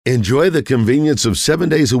Enjoy the convenience of 7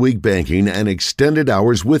 days a week banking and extended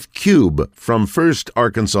hours with Cube from First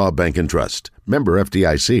Arkansas Bank and Trust. Member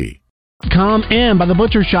FDIC. Come in by the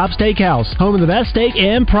Butcher Shop Steakhouse, home of the best steak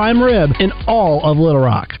and prime rib in all of Little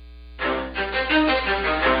Rock.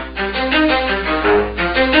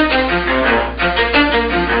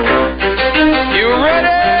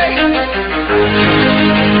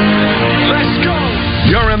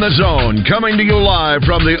 You're in the zone, coming to you live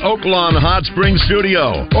from the Oaklawn Hot Springs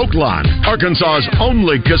Studio. Oaklawn, Arkansas's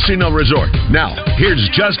only casino resort. Now, here's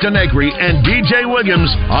Justin Acree and DJ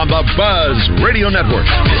Williams on the Buzz Radio Network.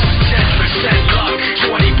 This is 10% luck,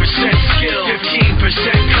 20% skill, 15%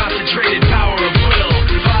 concentrated power of will,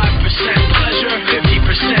 5% pleasure,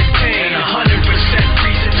 50% pain, 100%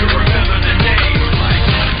 reason to remember the name.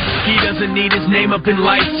 He doesn't need his name up in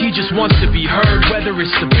lights, he just wants to be heard, whether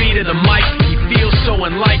it's the beat of the mic. Feels so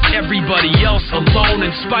unlike everybody else, alone,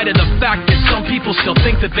 in spite of the fact that some people still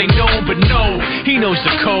think that they know him, but no, he knows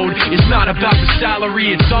the code. It's not about the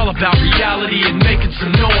salary, it's all about reality and making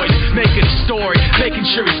some noise, making a story, making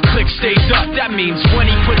sure his click stays up. That means when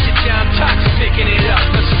he puts it down, Toxic picking it up.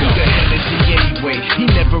 Let's go. Who the hell is he anyway? He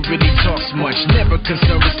never really talks much, never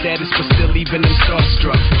concerned with status, but still even him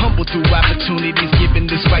starstruck. Humble through opportunities given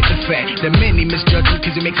despite the fact that many misjudge him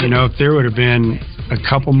because he makes it. You know, if there would have been a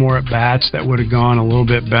couple more at bats, that would have gone a little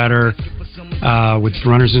bit better with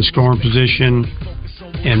runners in scoring position,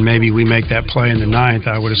 and maybe we make that play in the ninth.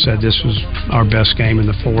 I would have said this was our best game in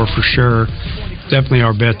the four for sure. Definitely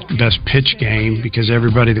our best pitch game, because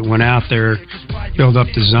everybody that went out there filled up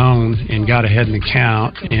the zone and got ahead in the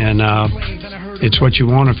count. And it's what you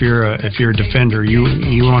want if you're a defender.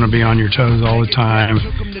 You want to be on your toes all the time.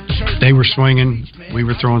 They were swinging, we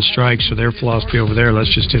were throwing strikes, so their philosophy over there,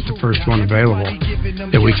 let's just hit the first one available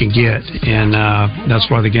that we can get. And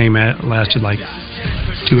that's why the game lasted like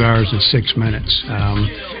 2 hours and 6 minutes.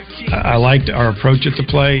 I liked our approach at the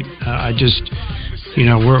plate. I just, you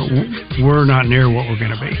know, we're not near what we're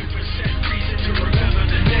going to be.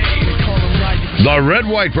 The Red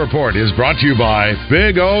White Report is brought to you by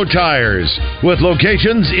Big O Tires, with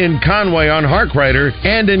locations in Conway on Harkrider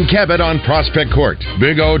and in Cabot on Prospect Court.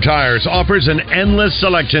 Big O Tires offers an endless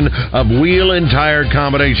selection of wheel and tire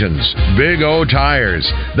combinations. Big O Tires,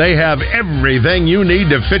 they have everything you need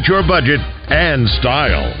to fit your budget and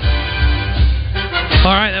style.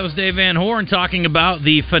 All right, that was Dave Van Horn talking about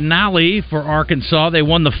the finale for Arkansas. They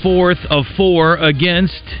won the 4th of 4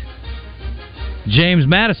 against James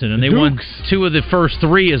Madison, and they won 2 of the first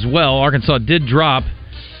 3 as well. Arkansas did drop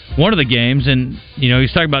one of the games, and you know,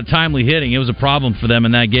 he's talking about timely hitting. It was a problem for them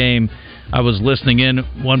in that game. I was listening in at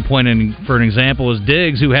one point, and for an example, is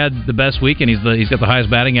Diggs, who had the best weekend. He's got the highest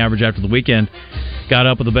batting average after the weekend. Got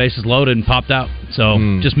up with the bases loaded and popped out.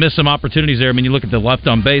 So just missed some opportunities there. I mean, you look at the left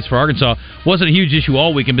on base for Arkansas. Wasn't a huge issue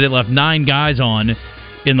all weekend, but they left 9 guys on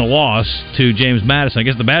in the loss to James Madison. I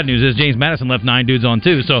guess the bad news is James Madison left 9 dudes on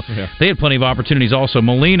too, so they had plenty of opportunities also.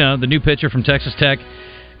 Molina, the new pitcher from Texas Tech,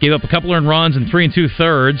 gave up a couple earned runs in 3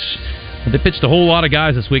 2/3. They pitched a whole lot of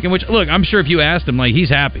guys this weekend, which, look, I'm sure if you asked him, like, he's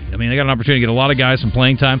happy. I mean, they got an opportunity to get a lot of guys some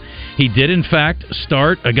playing time. He did, in fact,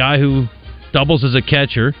 start a guy who doubles as a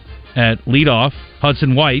catcher at leadoff,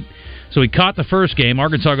 Hudson White. So he caught the first game.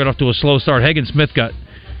 Arkansas got off to a slow start. Hagen Smith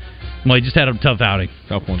he just had a tough outing.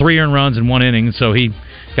 Tough one. 3 earned runs in 1 inning, so he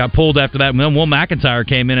got pulled after that. And then Will McIntyre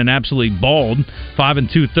came in and absolutely balled. 5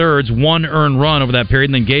 2/3, 1 earned run over that period.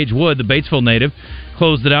 And then Gage Wood, the Batesville native,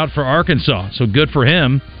 closed it out for Arkansas. So good for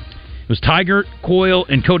him. It was Tiger, Coyle,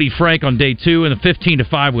 and Cody Frank on day 2 in the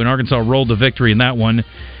 15-5 win. Arkansas rolled the victory in that one.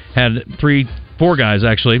 Had 4 guys,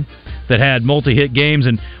 actually, that had multi-hit games.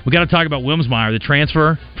 And we got to talk about Wilmsmeyer, the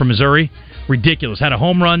transfer from Missouri. Ridiculous. Had a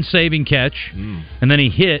home run saving catch, and then he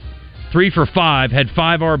hit 3 for 5, had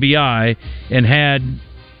 5 RBI, and had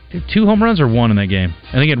 2 home runs or 1 in that game.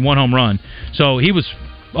 I think he had 1 home run. So he was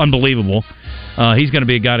unbelievable. He's going to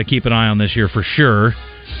be a guy to keep an eye on this year for sure.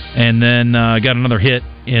 And then got another hit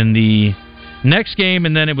in the next game,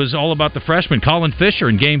 and then it was all about the freshman, Colin Fisher,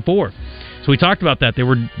 in Game 4. So we talked about that. They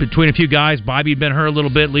were between a few guys. Bobby had been hurt a little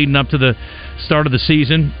bit leading up to the start of the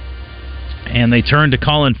season, and they turned to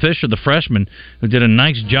Colin Fisher, the freshman, who did a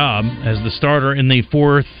nice job as the starter in the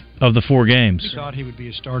 4th of the 4 games. We thought he would be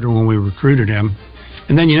a starter when we recruited him.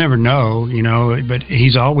 And then you never know, but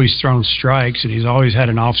he's always thrown strikes, and he's always had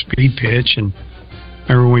an off-speed pitch. And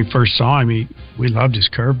remember when we first saw him, we loved his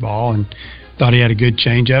curveball and thought he had a good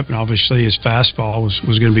changeup, and obviously his fastball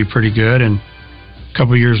was going to be pretty good. And a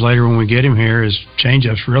couple of years later when we get him here, his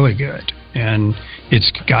changeup's really good. And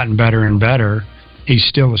it's gotten better and better. He's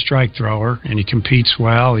still a strike thrower, and he competes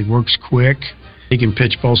well. He works quick. He can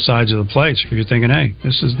pitch both sides of the plate. So you're thinking, hey,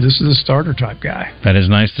 this is a starter type guy. That is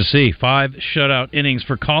nice to see. 5 shutout innings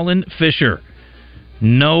for Colin Fisher.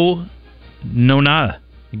 No nada.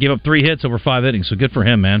 He gave up 3 hits over 5 innings, so good for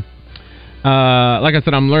him, man. Like I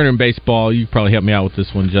said, I'm learning baseball. You probably help me out with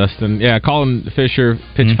this one, Justin. Yeah, Colin Fisher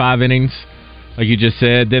pitched 5 innings, like you just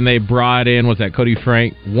said. Then they brought in, Cody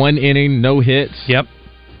Frank? 1 inning, no hits. Yep.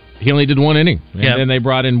 He only did 1 inning. And then they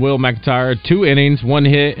brought in Will McIntyre, 2 innings, 1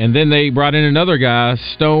 hit. And then they brought in another guy,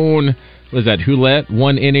 Stone, Hulett,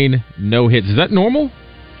 1 inning, no hits. Is that normal?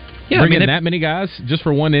 Yeah, Bringing that many guys just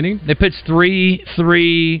for 1 inning? They pitched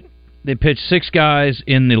 3. They pitched 6 guys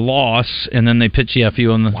in the loss, and then they pitch a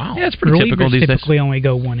few on the... Wow. Yeah, it's pretty typical these days. Typically only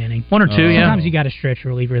go 1 inning. 1 or 2, yeah. Sometimes you got a stretch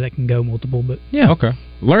reliever that can go multiple, but... Yeah. Okay.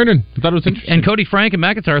 Learning. I thought it was interesting. And Cody Frank and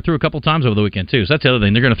McIntyre threw a couple times over the weekend, too. So that's the other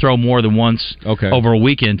thing. They're going to throw more than once over a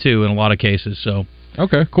weekend, too, in a lot of cases. So...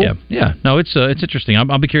 Okay, cool. Yeah. No, it's interesting.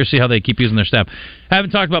 I'll be curious to see how they keep using their staff. Haven't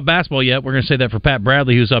talked about basketball yet. We're going to say that for Pat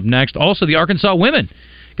Bradley, who's up next. Also, the Arkansas women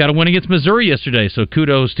got a win against Missouri yesterday, so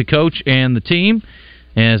kudos to Coach and the team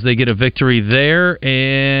as they get a victory there.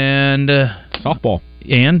 And softball.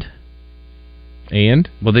 And?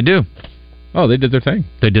 Well, they do. Oh, they did their thing.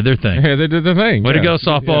 They did their thing. Yeah, they did their thing. Way to go,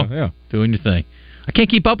 softball. Yeah. Doing your thing. I can't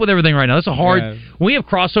keep up with everything right now. That's a hard... Yeah. When we have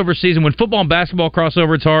crossover season, when football and basketball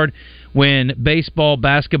crossover, it's hard. When baseball,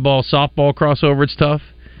 basketball, softball crossover, it's tough.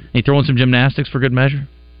 And you throw in some gymnastics for good measure.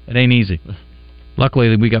 It ain't easy.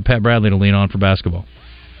 Luckily, we got Pat Bradley to lean on for basketball.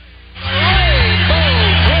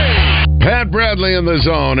 Pat Bradley in the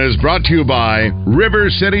Zone is brought to you by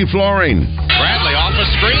River City Flooring. Bradley off the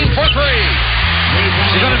screen for 3.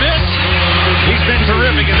 Is he going to miss? He's been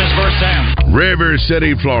terrific in this first half. River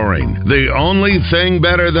City Flooring. The only thing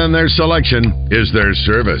better than their selection is their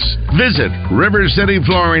service. Visit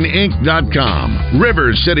RiverCityFlooringInc.com.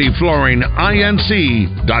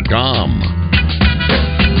 RiverCityFlooringInc.com.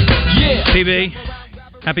 Yeah. PB,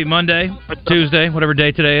 happy Monday, Tuesday, whatever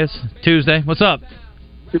day today is. Tuesday. What's up?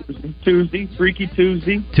 Tuesday, Freaky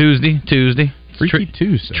Tuesday. Tuesday. Freaky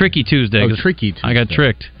Tuesday. Tricky Tuesday. Oh, Tricky Tuesday. I got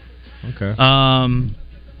tricked. Okay.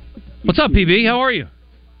 What's up, PB? How are you?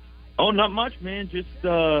 Oh, not much, man. Just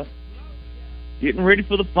getting ready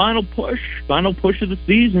for the final push of the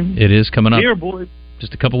season. It is coming up. Here, boys.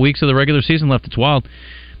 Just a couple weeks of the regular season left. It's wild.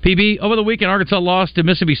 PB, over the weekend, Arkansas lost to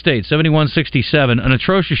Mississippi State, 71-67. An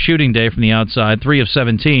atrocious shooting day from the outside, 3 of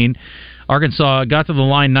 17. Arkansas got to the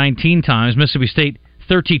line 19 times. Mississippi State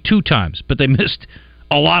 32 times, but they missed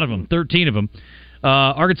a lot of them, 13 of them.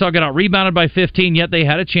 Arkansas got out-rebounded by 15, yet they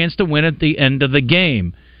had a chance to win at the end of the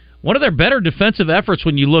game. One of their better defensive efforts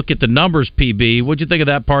when you look at the numbers, PB. What'd you think of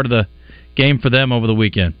that part of the game for them over the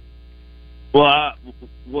weekend? Well,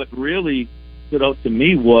 what really stood out to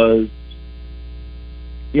me was,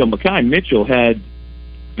 Mekhi Mitchell had,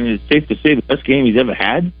 it's safe to say, the best game he's ever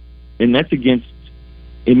had, and that's against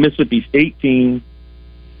a Mississippi State team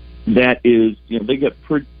that is, they got a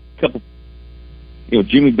couple,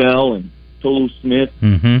 Jimmy Bell and Tolu Smith.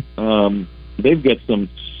 Mm-hmm. They've got some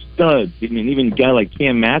studs. I mean, even a guy like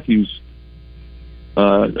Cam Matthews,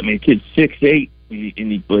 kid's 6'8",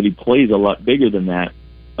 but he plays a lot bigger than that.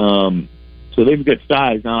 So they've got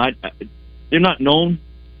size. Now, they're not known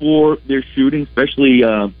for their shooting, especially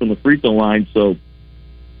from the free throw line, so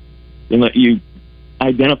you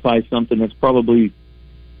identify something that's probably,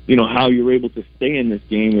 how you're able to stay in this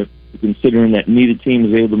game, if considering that neither team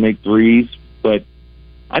is able to make threes. But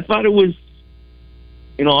I thought it was,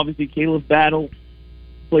 obviously Caleb Battle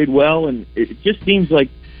played well, and it just seems like,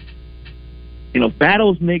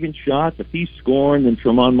 Battle's making shots. If he's scoring, then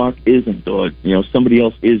Tremont Mark isn't, or, somebody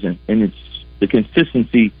else isn't. And it's the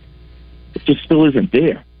consistency, it just still isn't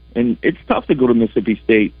there. And it's tough to go to Mississippi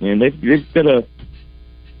State, man. They've got a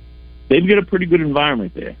pretty good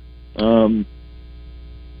environment there.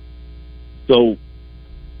 So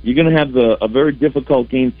you're going to have a very difficult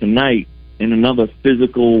game tonight and another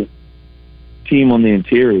physical team on the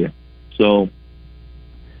interior. So,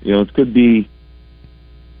 it could be,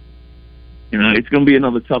 it's going to be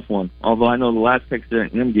another tough one. Although I know the last Texas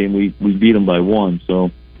A&M game we beat them by 1.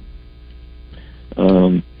 So,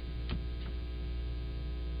 PB,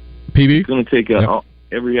 it's going to take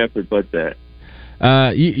every effort but that.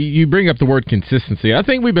 You bring up the word consistency. I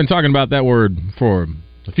think we've been talking about that word for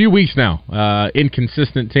a few weeks now.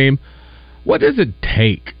 Inconsistent team. What does it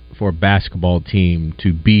take for a basketball team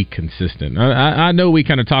to be consistent? I know we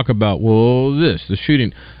kind of talk about, the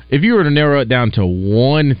shooting. If you were to narrow it down to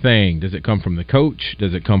one thing, does it come from the coach?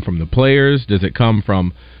 Does it come from the players? Does it come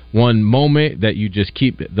from one moment that you just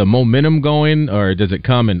keep the momentum going? Or does it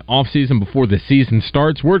come in off-season before the season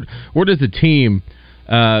starts? Where does the team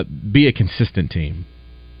be a consistent team?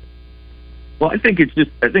 Well, I think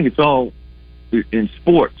it's all in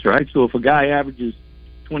sports, right? So if a guy averages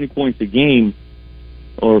 20 points a game,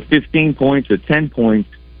 or 15 points, or 10 points,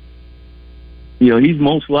 he's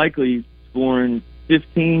most likely scoring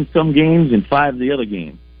 15 some games and 5 the other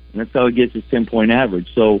games, and that's how he gets his 10-point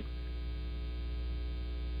average. So,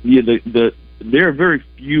 there are very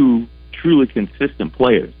few truly consistent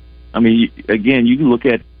players. I mean, again, you can look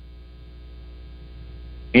at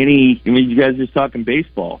you guys are just talking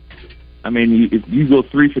baseball. I mean, if you go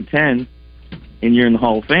 3 for 10, and you're in the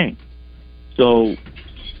Hall of Fame. So,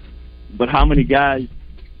 but how many guys,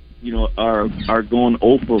 are going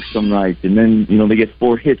 0 for some nights, and then, they get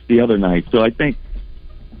 4 hits the other night. So I think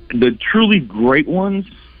the truly great ones,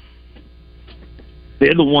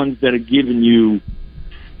 they're the ones that are giving you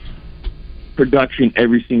production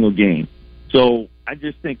every single game. So I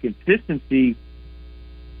just think consistency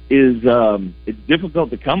is it's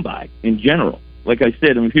difficult to come by in general. Like I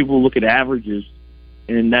said, I mean, people look at averages,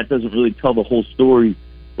 and that doesn't really tell the whole story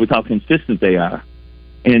with how consistent they are.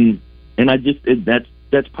 And I just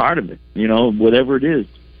that's part of it. Whatever it is,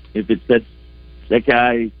 if it's that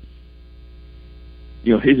guy,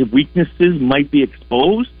 his weaknesses might be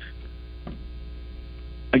exposed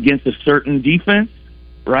against a certain defense,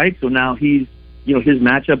 right? So now he's, his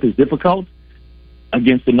matchup is difficult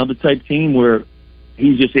against another type team where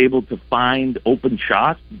he's just able to find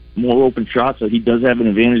more open shots, so he does have an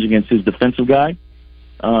advantage against his defensive guy.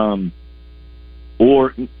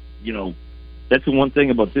 Or, that's the one thing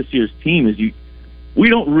about this year's team is we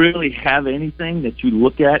don't really have anything that you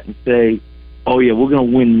look at and say, oh yeah, we're going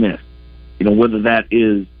to win this. Whether that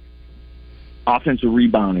is offensive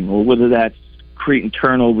rebounding, or whether that's creating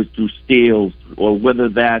turnovers through steals, or whether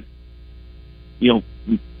that's,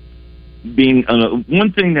 being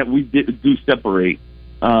one thing that we do separate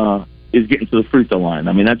is getting to the free throw line.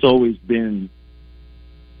 I mean, that's always been,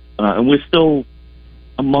 and we're still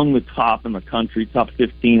among the top in the country, top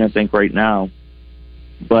 15, I think, right now.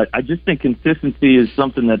 But I just think consistency is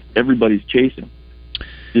something that everybody's chasing,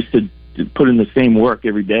 just to put in the same work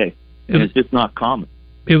every day. And it's just not common.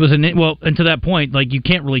 It was and to that point, like, you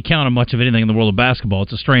can't really count on much of anything in the world of basketball.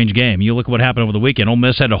 It's a strange game. You look at what happened over the weekend. Ole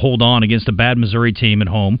Miss had to hold on against a bad Missouri team at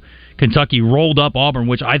home. Kentucky rolled up Auburn,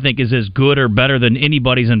 which I think is as good or better than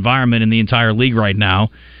anybody's environment in the entire league right now.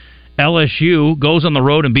 LSU goes on the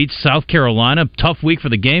road and beats South Carolina. Tough week for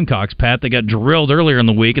the Gamecocks, Pat. They got drilled earlier in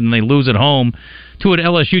the week, and then they lose at home to an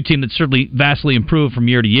LSU team that's certainly vastly improved from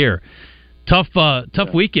year to year. Tough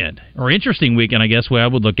weekend, or interesting weekend, I guess, way I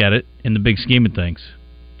would look at it in the big scheme of things.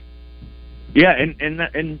 Yeah,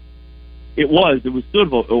 and it was sort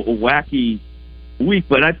of a wacky week,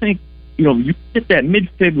 but I think, you get that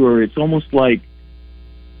mid-February, it's almost like,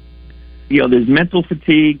 there's mental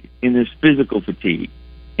fatigue and there's physical fatigue.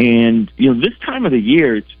 And, this time of the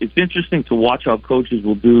year, it's interesting to watch how coaches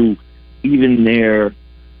will do even their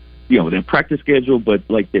practice schedule, but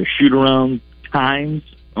like their shoot-around times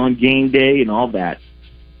on game day and all that.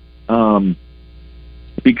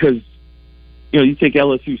 Because, you take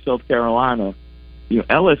LSU, South Carolina,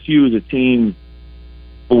 LSU is a team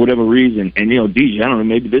for whatever reason, and, DJ, I don't know,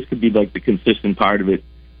 maybe this could be like the consistent part of it.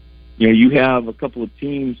 You have a couple of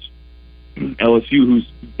teams, LSU, who's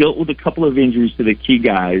dealt with a couple of injuries to the key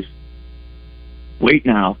guys. Wait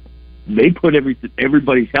now. They put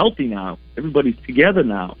everybody's healthy now. Everybody's together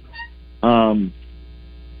now.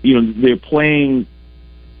 They're playing,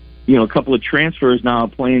 a couple of transfers now,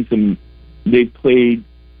 they've played,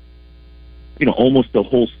 almost the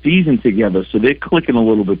whole season together, so they're clicking a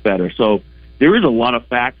little bit better. So there is a lot of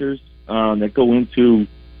factors that go into,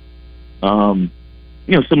 some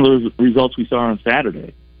of those results we saw on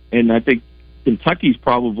Saturday. And I think Kentucky's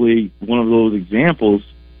probably one of those examples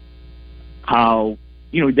how,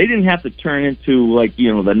 they didn't have to turn into, like,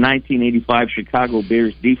 the 1985 Chicago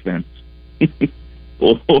Bears defense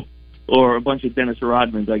or a bunch of Dennis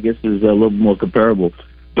Rodmans, I guess, is a little more comparable.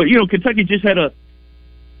 But, Kentucky just had to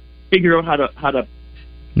figure out how to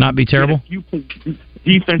not be terrible.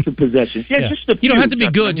 Defensive possessions. Yeah, just a few. You don't have to be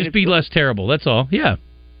good, just be less terrible. That's all. Yeah.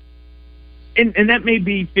 And that may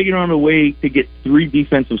be figuring out a way to get 3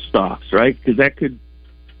 defensive stops, right? Because that could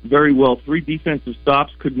very well, 3 defensive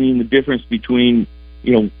stops could mean the difference between,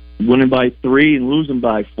 winning by 3 and losing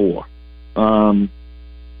by 4.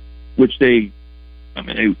 Which they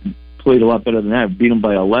played a lot better than that, beat them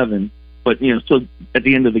by 11. But, so at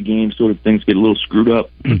the end of the game, sort of things get a little screwed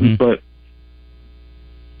up. Mm-hmm. But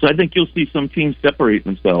so I think you'll see some teams separate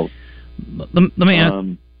themselves. Let me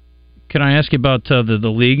ask. Can I ask you about the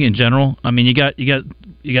league in general? I mean, you got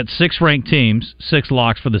 6 ranked teams, 6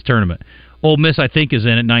 locks for this tournament. Ole Miss, I think, is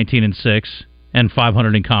in at 19-6 and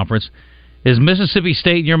 500 in conference. Is Mississippi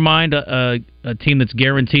State, in your mind, a team that's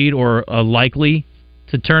guaranteed or likely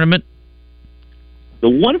to tournament? The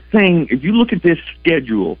one thing, if you look at their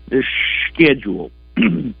schedule,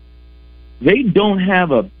 they don't have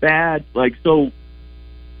a bad, so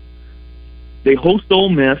they host Ole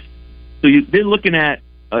Miss, so they're looking at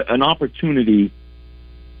an opportunity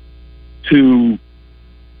to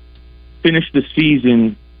finish the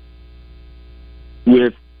season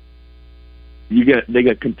with, they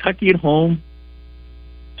got Kentucky at home,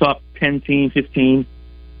 top 10 team, 15.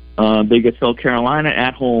 They get South Carolina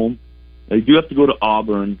at home. They do have to go to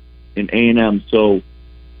Auburn and A&M. So,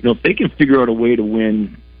 if they can figure out a way to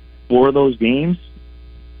win 4 of those games,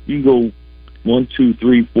 you can go 1, 2,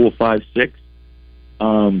 3, 4, 5, 6.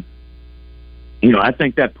 I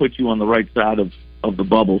think that puts you on the right side of the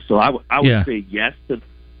bubble. So I would say yes to.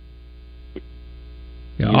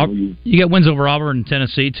 You get wins over Auburn and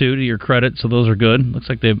Tennessee too, to your credit. So those are good. Looks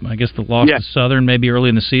like they lost to Southern maybe early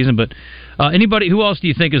in the season. But anybody, who else do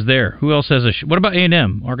you think is there? Who else has what about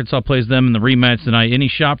A&M? Arkansas plays them in the rematch tonight. Any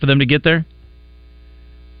shot for them to get there?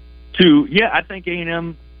 I think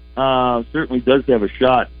A&M certainly does have a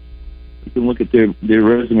shot. You can look at their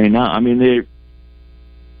resume now.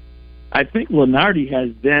 I think Lunardi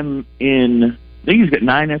has them in. I think he's got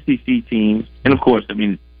 9 SEC teams, and of course,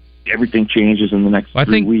 everything changes in the next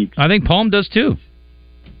 3 weeks. I think Palm does too,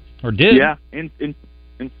 or did. Yeah, in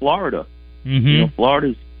Florida. Mm-hmm.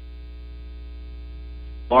 Florida's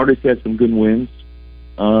had some good wins.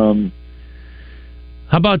 How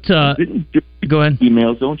about? Go ahead.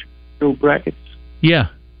 Emails, don't you? Show brackets. Yeah.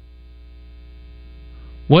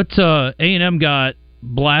 What A&M got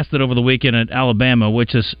blasted over the weekend at Alabama,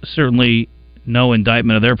 which is certainly no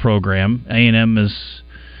indictment of their program. A&M is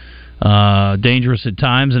dangerous at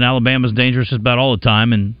times, and Alabama's dangerous about all the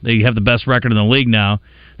time, and they have the best record in the league now.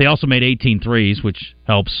 They also made 18 threes, which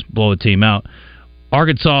helps blow a team out.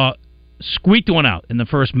 Arkansas squeaked one out in the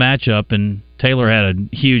first matchup, and Taylor had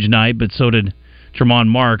a huge night, but so did Tremont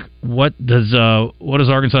Mark. What does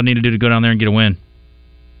Arkansas need to do to go down there and get a win?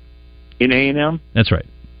 In A&M? That's right.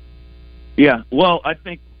 Yeah, well, I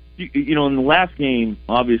think, in the last game,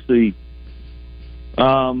 obviously,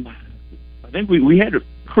 I think we had a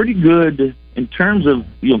pretty good, in terms of,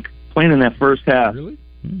 playing in that first half. Really?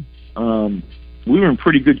 We were in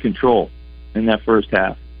pretty good control in that first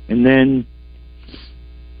half. And then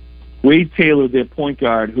Wade Taylor, their point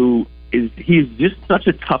guard, he's just such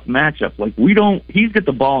a tough matchup. He's got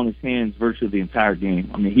the ball in his hands virtually the entire game.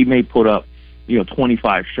 He may put up,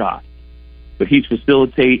 25 shots, but he's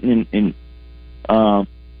facilitating and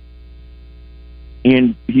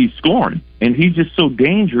he's scoring, and he's just so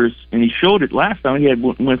dangerous. And he showed it last time. He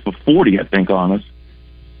went for 40, I think, on us.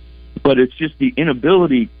 But it's just the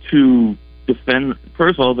inability to defend.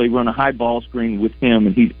 First of all, they run a high ball screen with him,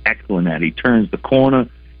 and he's excellent at it. He turns the corner.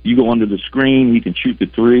 You go under the screen. He can shoot the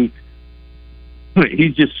three.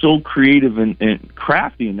 He's just so creative and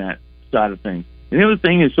crafty in that side of things. And the other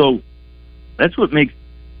thing is, so that's what makes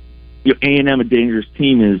A&M a dangerous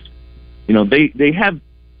team is, they have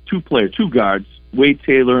two guards, Wade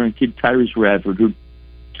Taylor and kid Tyrese Radford, who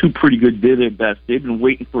two pretty good. They're their best. They've been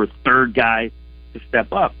waiting for a third guy to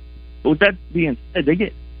step up. But with that being said,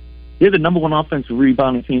 they're the number 1 offensive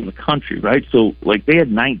rebounding team in the country, right? So, they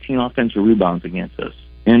had 19 offensive rebounds against us.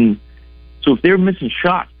 And so if they're missing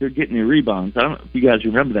shots, they're getting their rebounds. I don't know if you guys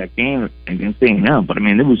remember that game against A&M, but,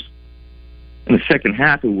 it was, in the second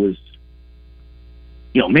half, it was,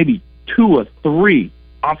 maybe 2 or 3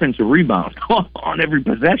 offensive rebounds on every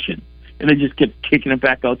possession. And they just kept kicking it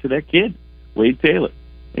back out to that kid, Wade Taylor.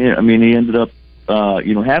 Yeah, he ended up,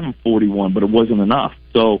 having 41, but it wasn't enough.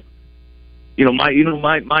 So,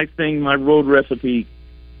 my thing, my road recipe,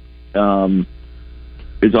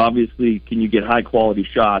 is obviously, can you get high quality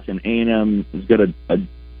shots? And A&M has got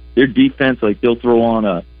their defense, they'll throw on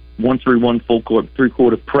a 1-3-1 full court,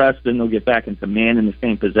 3-quarter press, then they'll get back into man in the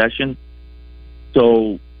same possession.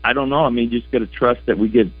 So I don't know. Just got to trust that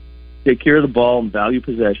we take care of the ball and value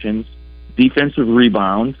possessions, defensive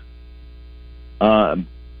rebounds.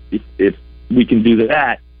 If we can do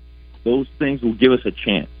that, those things will give us a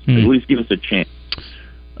chance. At least give us a chance.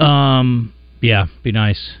 Yeah, be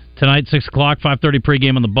nice. Tonight, 6 o'clock, 5:30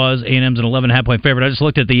 pregame on the Buzz. A&M's an 11.5-point favorite. I just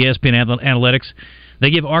looked at the ESPN analytics.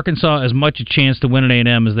 They give Arkansas as much a chance to win at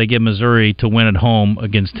A&M as they give Missouri to win at home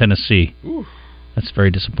against Tennessee. Ooh. That's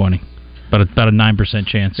very disappointing. About a 9%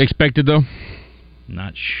 chance. Expected, though?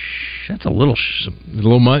 That's a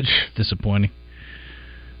little much. Disappointing.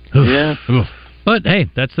 Yeah. But, hey,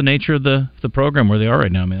 that's the nature of the program where they are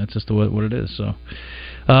right now. That's just what it is. So,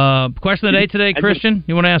 question of the day today, Christian?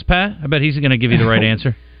 You want to ask Pat? I bet he's going to give you the right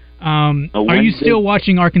answer. Are you still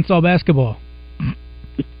watching Arkansas basketball?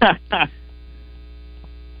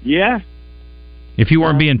 Yeah. If you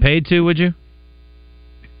weren't being paid to, would you?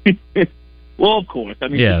 Well, of course. I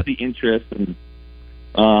mean, Yeah. just the interest and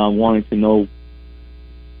wanting to know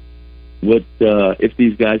what if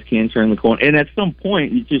these guys can turn the corner. And at some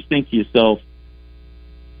point, you just think to yourself,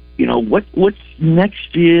 you know, what's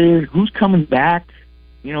next year? Who's coming back?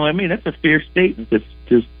 You know, I mean, that's a fair statement. That's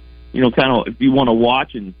just, you know, kind of if you want to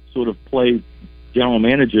watch and sort of play general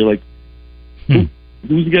manager, like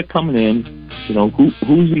who's he got coming in? You know,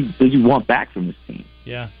 does he want back from this team?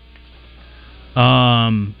 Yeah.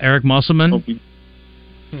 Eric Musselman.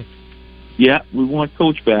 Yeah, we want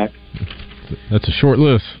Coach back. That's a short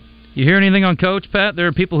list. You hear anything on Coach, Pat? There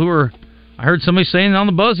are people who are. I heard somebody saying on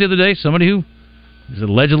the buzz the other day, somebody who is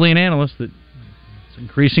allegedly an analyst, that it's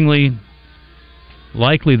increasingly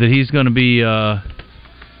likely that he's going to be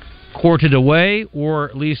courted away, or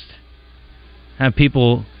at least have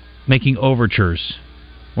people making overtures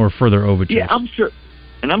or further overtures. Yeah, I'm sure,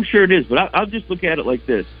 and I'm sure it is. But I'll just look at it like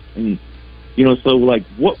this, and you know, so like,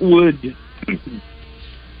 what would,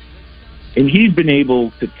 and he's been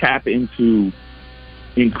able to tap into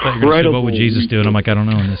incredible. What would Jesus do? And I'm like, I don't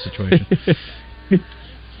know in this situation.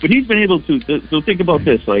 But he's been able to. So think about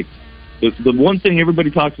this: like the one thing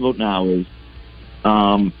everybody talks about now is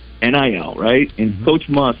NIL, right? And Coach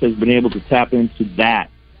Muss has been able to tap into that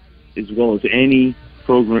as well as any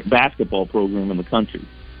basketball program in the country.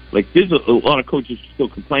 Like, there's a lot of coaches still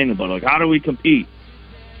complaining about, like, how do we compete?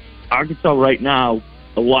 Arkansas right now,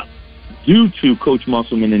 a lot due to Coach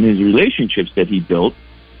Musselman and his relationships that he built,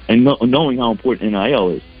 and knowing how important NIL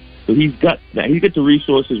is. So he's got that. He's got the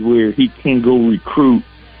resources where he can go recruit,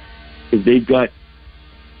 because they've got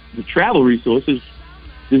the travel resources.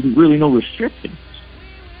 There's really no restrictions.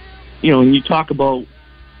 You know, when you talk about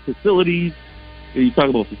facilities,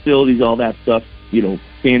 all that stuff, you know,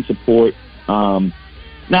 fan support.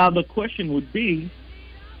 Now the question would be,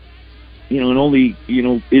 you know, and only, you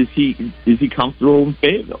know, is he comfortable in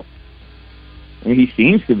Fayetteville? And he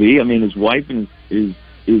seems to be. I mean, his wife and his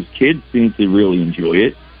kids seem to really enjoy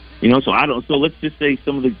it. You know, so So let's just say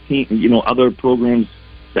some of the team, you know, other programs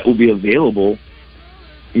that will be available.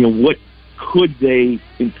 You know, what could they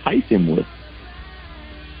entice him with?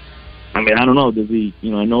 I mean, I don't know. Does he?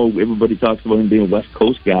 You know, I know everybody talks about him being a West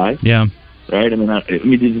Coast guy. Yeah. Right. I mean,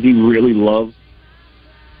 does he really love?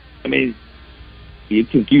 I mean, you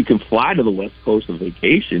can fly to the West Coast on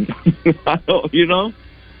vacation. You know.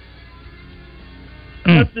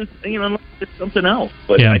 That's just, you know, it's something else.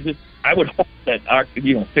 But yeah. I would hope that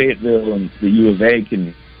Fayetteville and the U of A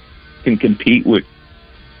can compete with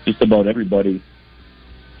just about everybody,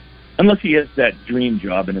 unless he has that dream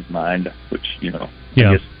job in his mind, which, you know, I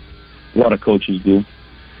guess a lot of coaches do.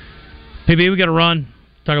 PB, we got to run.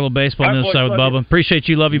 Talk a little baseball on the other side with Bubba. Appreciate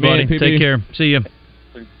you. Love you, buddy. Take care. See you.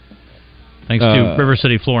 Thanks to River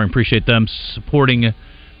City Flooring. Appreciate them supporting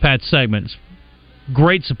Pat's segments.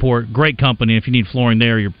 Great support, great company. If you need flooring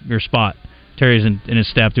there, your spot. Terry's and his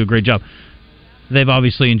staff do a great job. They've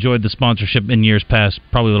obviously enjoyed the sponsorship in years past,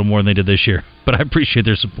 probably a little more than they did this year. But I appreciate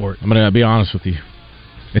their support. I'm going to be honest with you.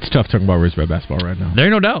 It's tough talking about Razorback basketball right now.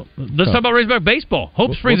 There's no doubt. Let's talk about Razorback baseball.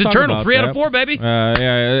 Hope Springs Eternal. 3 out of 4, baby.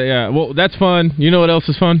 Yeah. Well, that's fun. You know what else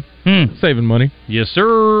is fun? Saving money. Yes,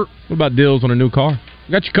 sir. What about deals on a new car?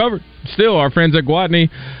 We got you covered. Still, our friends at Gwatney,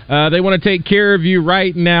 they want to take care of you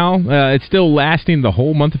right now. It's still lasting the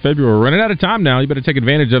whole month of February. We're running out of time now. You better take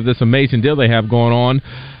advantage of this amazing deal they have going on.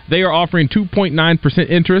 They are offering 2.9%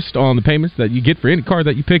 interest on the payments that you get for any car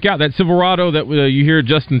that you pick out. That Silverado that you hear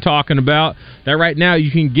Justin talking about, that right now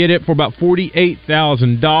you can get it for about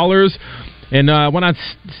 $48,000. And when I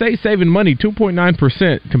say saving money,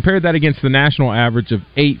 2.9%, compare that against the national average of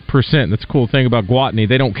 8%. That's a cool thing about Gwatney.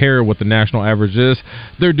 They don't care what the national average is.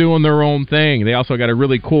 They're doing their own thing. They also got a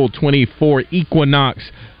really cool 24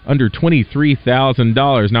 Equinox under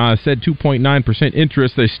 $23,000. Now, I said 2.9%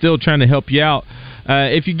 interest. They're still trying to help you out.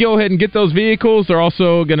 If you go ahead and get those vehicles, they're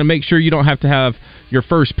also going to make sure you don't have to have your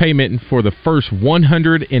first payment for the first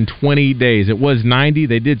 120 days. It was 90.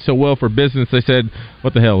 They did so well for business. They said,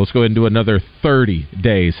 what the hell, let's go ahead and do another 30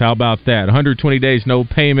 days. How about that? 120 days, no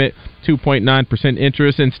payment, 2.9%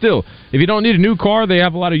 interest. And still, if you don't need a new car, they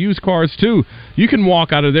have a lot of used cars too. You can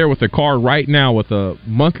walk out of there with a car right now with a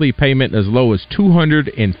monthly payment as low as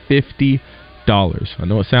 $250. I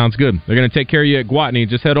know it sounds good. They're going to take care of you at Gwatney.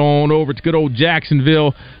 Just head on over to good old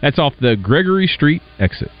Jacksonville. That's off the Gregory Street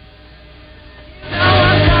exit.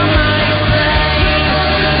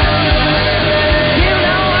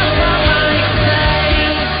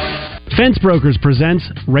 Fence Brokers presents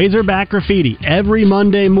Razorback Graffiti every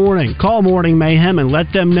Monday morning. Call Morning Mayhem and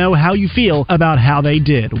let them know how you feel about how they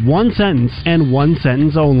did. One sentence and one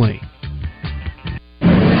sentence only.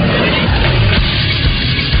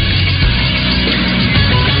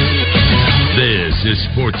 This is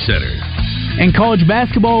SportsCenter. In college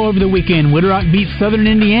basketball over the weekend, Woodrock beat Southern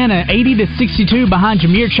Indiana 80-62 behind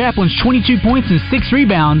Jameer Chaplin's 22 points and 6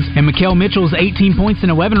 rebounds, and Mikal Mitchell's 18 points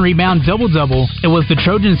and 11 rebound double-double. It was the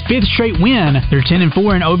Trojans' 5th straight win. They're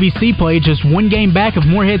 10-4 in OVC play, just one game back of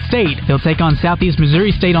Morehead State. They'll take on Southeast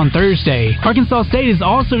Missouri State on Thursday. Arkansas State is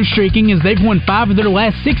also streaking as they've won 5 of their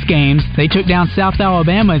last 6 games. They took down South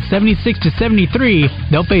Alabama at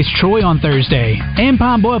 76-73. They'll face Troy on Thursday. And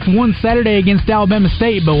Pine Bluff won Saturday against Alabama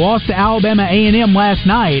State, but lost to Alabama A&M last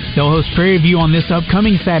night. They'll host Prairie View on this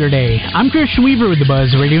upcoming Saturday. I'm Christian Weaver with the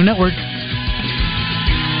Buzz Radio Network.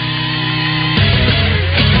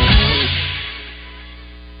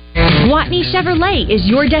 Watney Chevrolet is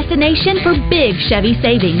your destination for big Chevy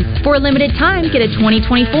savings. For a limited time, get a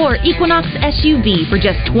 2024 Equinox SUV for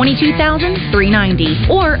just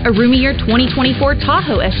 $22,390, or a roomier 2024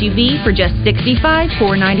 Tahoe SUV for just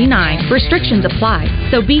 $65,499. Restrictions apply,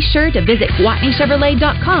 so be sure to visit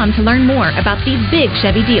WatneyChevrolet.com to learn more about these big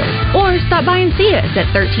Chevy deals, or stop by and see us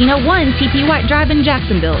at 1301 TP White Drive in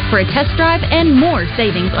Jacksonville for a test drive and more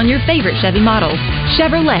savings on your favorite Chevy models.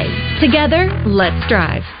 Chevrolet. Together, let's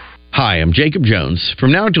drive. Hi, I'm Jacob Jones.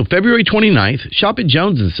 From now until February 29th, shop at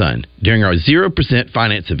Jones & Son during our 0%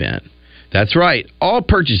 finance event. That's right. All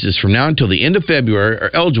purchases from now until the end of February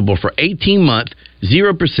are eligible for 18-month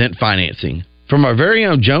 0% financing. From our very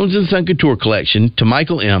own Jones & Son Couture collection to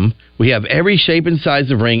Michael M., we have every shape and size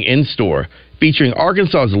of ring in store, featuring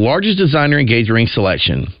Arkansas's largest designer engagement ring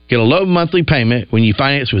selection. Get a low monthly payment when you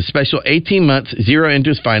finance with special 18-month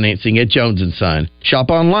zero-interest financing at Jones & Son.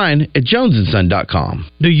 Shop online at jonesandson.com.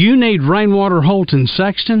 Do you need Rainwater, Holt, and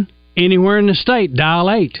Sexton? Anywhere in the state, dial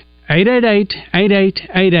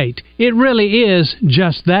 888-8888. It really is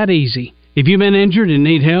just that easy. If you've been injured and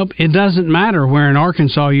need help, it doesn't matter where in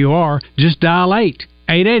Arkansas you are. Just dial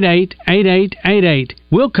 888-8888.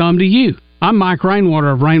 We'll come to you. I'm Mike Rainwater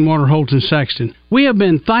of Rainwater, Holt, and Sexton. We have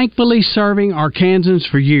been thankfully serving Arkansans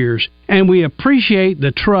for years, and we appreciate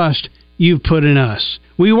the trust you've put in us.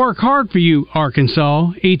 We work hard for you,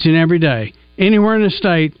 Arkansas, each and every day. Anywhere in the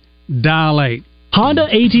state, dial 8. Honda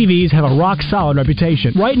ATVs have a rock-solid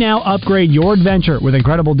reputation. Right now, upgrade your adventure with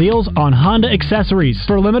incredible deals on Honda accessories.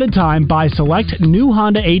 For a limited time, buy select new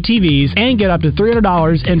Honda ATVs and get up to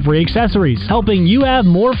 $300 in free accessories, helping you have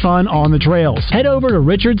more fun on the trails. Head over to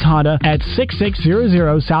Richards Honda at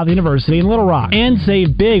 6600 South University in Little Rock and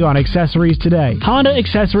save big on accessories today. Honda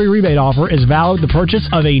accessory rebate offer is valid with the purchase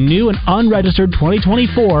of a new and unregistered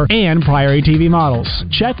 2024 and prior ATV models.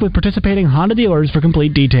 Check with participating Honda dealers for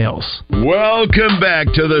complete details. Welcome back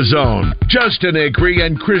to The Zone. Justin Acree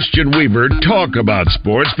and Christian Weaver talk about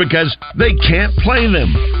sports because they can't play them.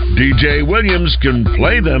 DJ Williams can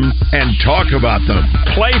play them and talk about them.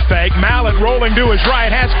 Play fake. Mallet rolling to his right.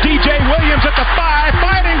 Has DJ Williams at the 5,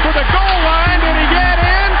 fighting for the goal line. Did he get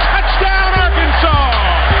in? Touchdown,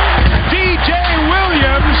 Arkansas! DJ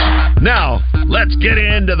Williams. Now, let's get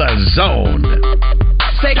into The Zone.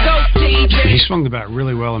 Say go, DJ. He swung the bat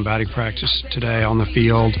really well in batting practice today on the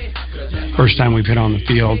field. First time we've hit on the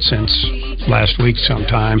field since last week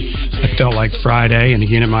sometime. It felt like Friday, and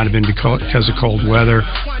again, it might have been because of cold weather.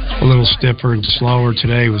 A little stiffer and slower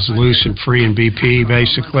today. It was loose and free in BP,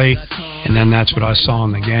 basically. And then that's what I saw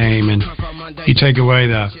in the game. And you take away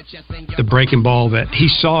the breaking ball that he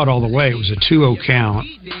saw it all the way. It was a 2-0 count.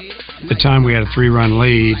 At the time, we had a 3-run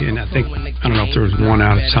lead, and I don't know if there was 1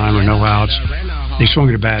 out at time or no outs. He swung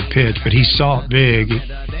at a bad pitch, but he saw it big.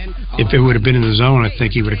 If it would have been in the zone, I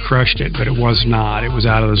think he would have crushed it, but it was not. It was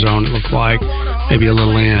out of the zone, it looked like, maybe a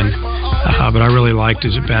little in. But I really liked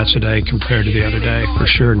his at-bats today compared to the other day, for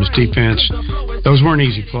sure. And his defense, those weren't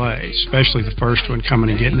easy plays, especially the first one, coming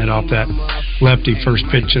and getting it off that lefty first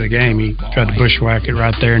pitch of the game. He tried to bushwhack it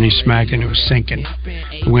right there, and he smacked it, and it was sinking.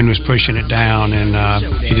 The wind was pushing it down, and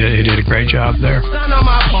he did a great job there.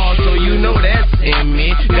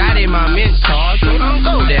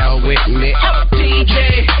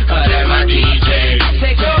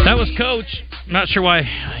 That was Coach. Not sure why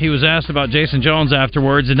he was asked about Jason Jones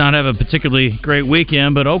afterwards. Did not have a particularly great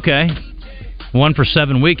weekend, but okay. 1 for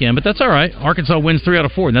 7 weekend, but that's all right. Arkansas wins 3 out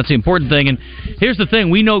of 4, and that's the important thing. And here's the thing.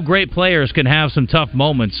 We know great players can have some tough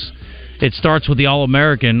moments. It starts with the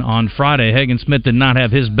All-American on Friday. Hagen Smith did not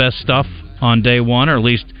have his best stuff on day one, or at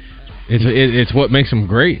least... It's what makes him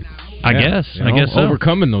great. I guess so.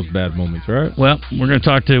 Overcoming those bad moments, right? Well, we're going to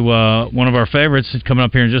talk to one of our favorites coming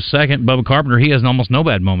up here in just a second, Bubba Carpenter. He has almost no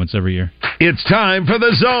bad moments every year. It's time for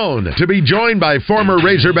The Zone to be joined by former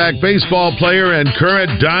Razorback baseball player and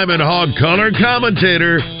current Diamond Hog color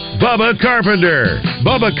commentator, Bubba Carpenter.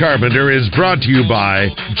 Bubba Carpenter is brought to you by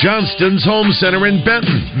Johnston's Home Center in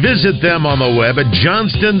Benton. Visit them on the web at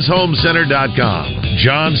johnstonsHomeCenter.com.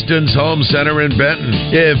 Johnston's Home Center in Benton.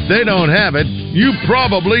 If they don't have it, you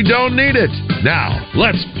probably don't need it. Now,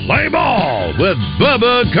 let's play ball with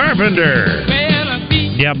Bubba Carpenter.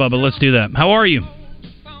 Yeah, Bubba, let's do that. How are you?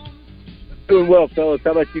 Doing well, fellas.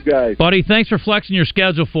 How about you guys? Buddy, thanks for flexing your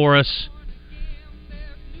schedule for us.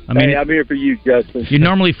 I mean, hey, I'm here for you, Justin. You're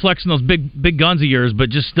normally flexing those big guns of yours, but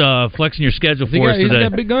just flexing your schedule for us today. He's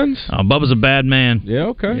got big guns? Bubba's a bad man. Yeah,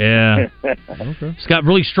 okay. Yeah. Okay. He's got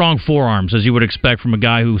really strong forearms, as you would expect from a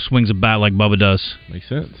guy who swings a bat like Bubba does. Makes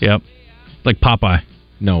sense. Yep. Like Popeye.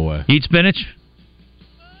 No way. Eat spinach?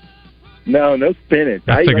 No spinach.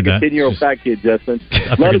 I eat like a 10-year-old fat kid, Justin.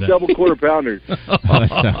 A lot of double quarter pounders. That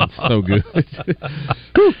sounds so good.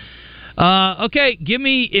 Okay, give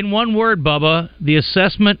me in one word, Bubba, the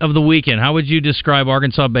assessment of the weekend. How would you describe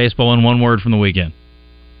Arkansas baseball in one word from the weekend?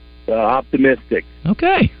 Optimistic.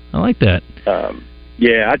 Okay, I like that.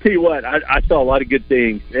 Yeah, I tell you what, I saw a lot of good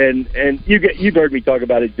things, and you've heard me talk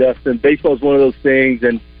about it, Justin. Baseball is one of those things,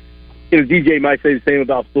 and DJ might say the same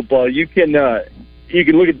about football. You can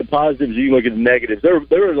look at the positives, or you can look at the negatives. There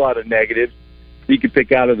were a lot of negatives you could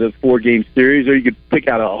pick out of the 4-game series, or you could pick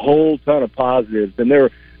out a whole ton of positives, and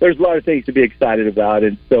there's a lot of things to be excited about,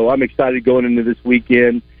 and so I'm excited going into this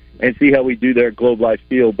weekend and see how we do there at Globe Life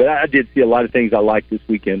Field. But I did see a lot of things I liked this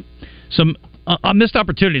weekend. Some missed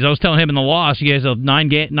opportunities. I was telling him in the loss, you guys have nine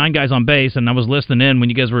guys on base, and I was listening in when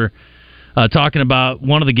you guys were talking about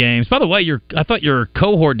one of the games. By the way, I thought your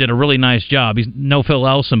cohort did a really nice job. He's no Phil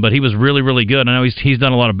Elson, but he was really, really good. I know he's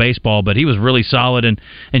done a lot of baseball, but he was really solid, and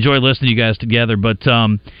enjoyed listening to you guys together. But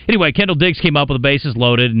anyway, Kendall Diggs came up with the bases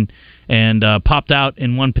loaded and popped out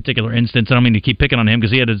in one particular instance. I don't mean to keep picking on him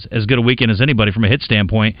because he had as good a weekend as anybody from a hit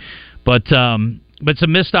standpoint. But some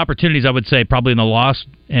missed opportunities, I would say, probably in the loss.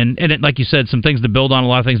 And like you said, some things to build on, a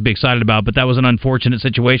lot of things to be excited about. But that was an unfortunate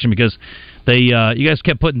situation because you guys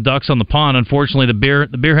kept putting ducks on the pond. Unfortunately, the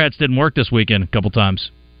beer hats didn't work this weekend a couple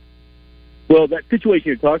times. Well, that situation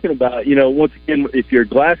you're talking about, once again, if your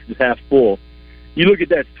glass is half full, you look at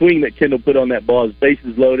that swing that Kendall put on that ball. His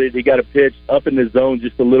bases loaded. He got a pitch up in the zone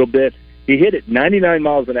just a little bit. He hit it 99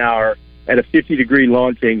 miles an hour at a 50-degree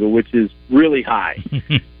launch angle, which is really high.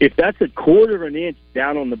 If that's a quarter of an inch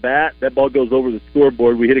down on the bat, that ball goes over the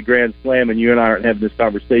scoreboard. We hit a grand slam, and you and I aren't having this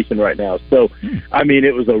conversation right now. So, I mean,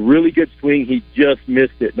 it was a really good swing. He just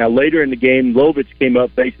missed it. Now, later in the game, Lovich came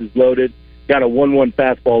up, bases loaded, got a 1-1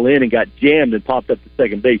 fastball in, and got jammed and popped up to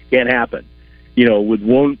second base. Can't happen. With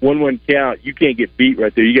 1-1 count, you can't get beat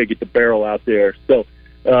right there. You got to get the barrel out there. So,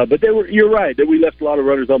 but you're right that we left a lot of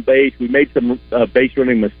runners on base. We made some base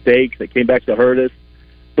running mistakes that came back to hurt us.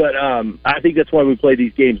 But I think that's why we play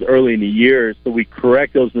these games early in the year, so we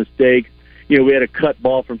correct those mistakes. We had a cut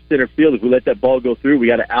ball from center field. If we let that ball go through, we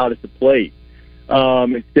got it out at the plate.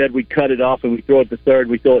 Instead, we cut it off and we throw it to third.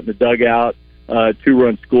 We throw it in the dugout.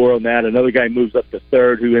 2-run score on that. Another guy moves up to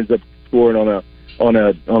third who ends up scoring on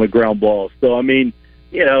a ground ball. So I mean,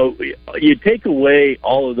 you take away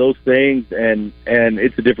all of those things, and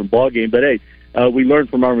it's a different ball game. But hey, we learn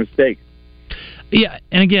from our mistakes. Yeah,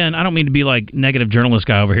 and again, I don't mean to be like negative journalist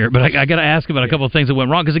guy over here, but I got to ask about a couple of things that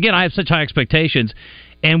went wrong because again, I have such high expectations,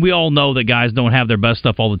 and we all know that guys don't have their best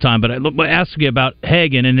stuff all the time. But I asked you about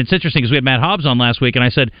Hagen, and it's interesting because we had Matt Hobbs on last week, and I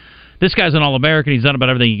said, this guy's an All-American. He's done about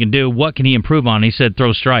everything he can do. What can he improve on? And he said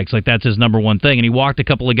throw strikes. Like, that's his number one thing. And he walked a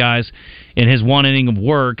couple of guys in his one inning of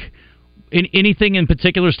work. Anything in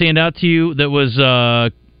particular stand out to you that was, I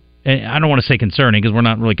don't want to say concerning because we're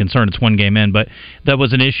not really concerned. It's one game in. But that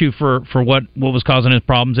was an issue for what was causing his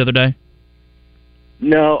problems the other day?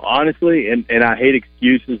 No, honestly, and I hate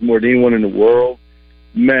excuses more than anyone in the world.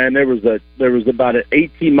 Man, there was about an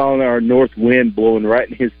 18-mile-an-hour north wind blowing right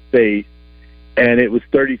in his face. And it was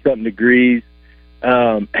 30-something degrees.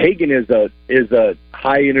 Hagen is a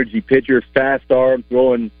high-energy pitcher, fast arm,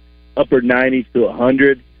 throwing upper 90s to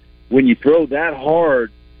 100. When you throw that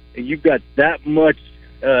hard and you've got that much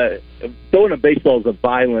throwing a baseball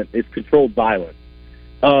is controlled violence.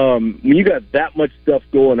 When you got that much stuff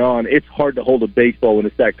going on, it's hard to hold a baseball when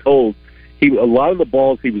it's that cold. A lot of the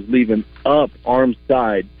balls he was leaving up arm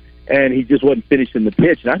side, and he just wasn't finishing the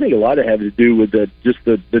pitch. And I think a lot of it had to do with the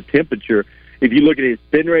temperature. If you look at his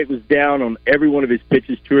spin rate was down on every one of his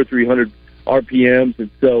pitches, 200 or 300 RPMs,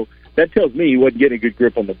 and so that tells me he wasn't getting a good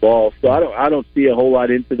grip on the ball. So I don't see a whole lot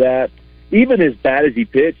into that. Even as bad as he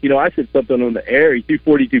pitched, I said something on the air. He threw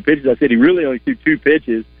 42 pitches. I said he really only threw 2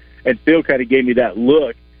 pitches, and Phil kind of gave me that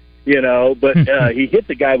look, But he hit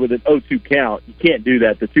the guy with an 0-2 count. You can't do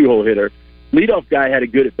that, the 2-hole hitter. Leadoff guy had a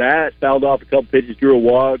good at-bat, fouled off a couple pitches, drew a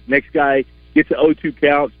walk. Next guy gets an 0-2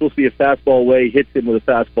 count, supposed to be a fastball away, hits him with a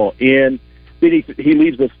fastball in. Then he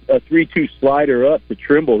leaves a 3-2 slider up to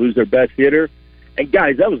Trimble, who's their best hitter. And,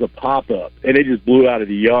 guys, that was a pop-up, and it just blew out of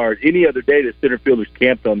the yard. Any other day, the center fielders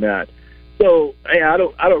camped on that. So, hey, I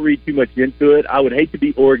don't read too much into it. I would hate to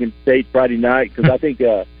beat Oregon State Friday night because I think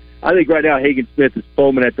right now Hagen Smith is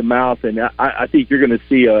foaming at the mouth, and I think you're going to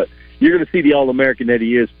see the All-American that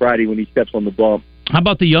he is Friday when he steps on the bump. How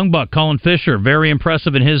about the young buck, Colin Fisher? Very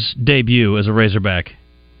impressive in his debut as a Razorback.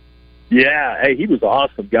 Yeah, hey, he was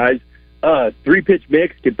awesome, guys. 3-pitch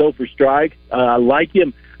mix, can throw for strikes. I like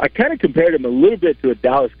him. I kind of compared him a little bit to a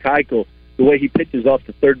Dallas Keuchel, the way he pitches off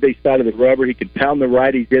the third base side of the rubber. He can pound the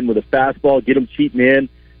righties in with a fastball, get them cheating in,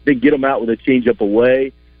 then get them out with a changeup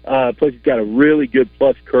away. Plus, he's got a really good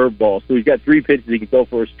plus curveball. So he's got 3 pitches he can throw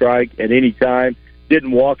for a strike at any time.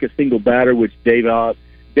 Didn't walk a single batter, which Dave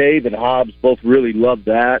and Hobbs both really loved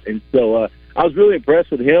that. And so I was really impressed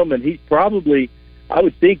with him, and he's probably, I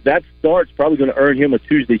would think that start's probably going to earn him a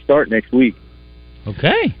Tuesday start next week.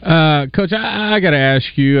 Okay. Coach, I got to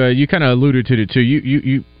ask you, you kind of alluded to it too.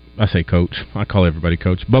 You I say coach. I call everybody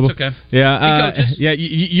coach. Bubba. It's okay. Yeah.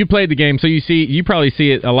 You played the game, so you probably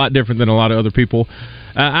see it a lot different than a lot of other people.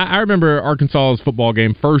 I remember Arkansas's football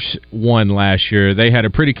game, first one last year. They had a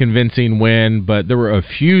pretty convincing win, but there were a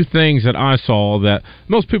few things that I saw that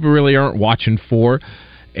most people really aren't watching for,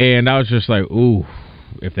 and I was just like, ooh,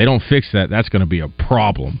 if they don't fix that, that's going to be a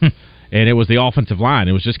problem. And it was the offensive line.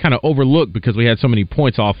 It was just kind of overlooked because we had so many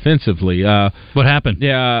points offensively. What happened?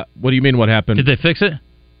 Yeah. What do you mean? What happened? Did they fix it?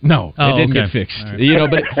 No, it didn't get fixed.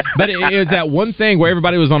 Right. But it was that one thing where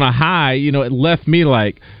everybody was on a high. It left me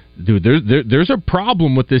like, dude, there's a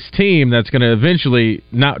problem with this team that's going to eventually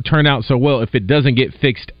not turn out so well if it doesn't get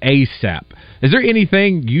fixed ASAP. Is there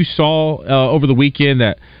anything you saw over the weekend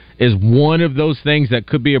that is one of those things that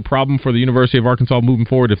could be a problem for the University of Arkansas moving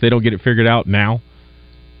forward if they don't get it figured out now?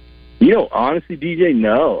 Honestly, DJ,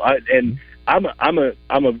 no. I'm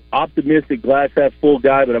an optimistic, glass half full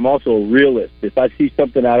guy, but I'm also a realist. If I see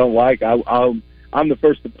something I don't like, I'm the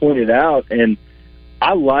first to point it out. And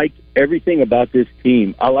I like everything about this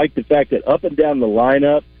team. I like the fact that up and down the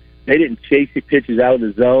lineup, they didn't chase the pitches out of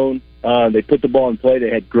the zone. They put the ball in play. They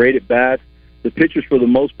had great at bats. The pitchers, for the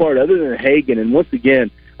most part, other than Hagen, and once again,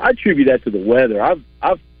 I attribute that to the weather.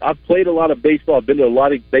 I've played a lot of baseball. I've been to a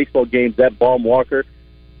lot of baseball games at Baum-Walker.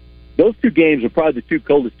 Those 2 games are probably the 2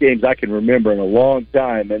 coldest games I can remember in a long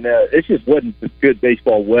time, and it just wasn't good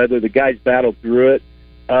baseball weather. The guys battled through it.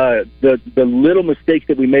 The little mistakes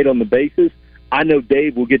that we made on the bases, I know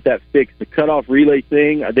Dave will get that fixed. The cutoff relay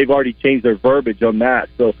thing, they've already changed their verbiage on that,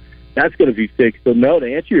 so that's going to be fixed. So, no,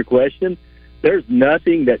 to answer your question, there's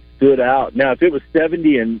nothing that stood out. Now, if it was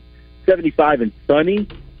 70 and 75 and sunny,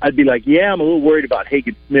 I'd be like, yeah, I'm a little worried about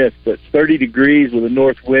Hagen Smith, but 30 degrees with a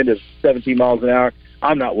north wind of 17 miles an hour,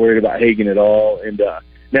 I'm not worried about Hagen at all. And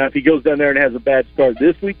now, if he goes down there and has a bad start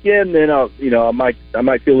this weekend, then I might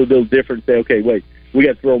feel a little different. And say, okay, wait, we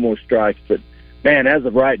got to throw more strikes. But man, as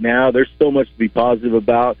of right now, there's so much to be positive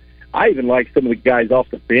about. I even like some of the guys off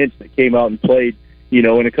the bench that came out and played, in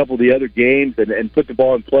a couple of the other games and put the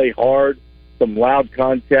ball in play hard. Some loud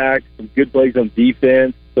contact, some good plays on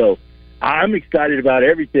defense. So I'm excited about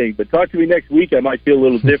everything. But talk to me next week. I might feel a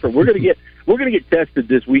little different. We're gonna get tested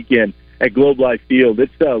this weekend at Globe Life Field.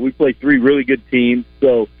 We play 3 really good teams,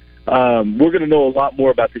 so we're going to know a lot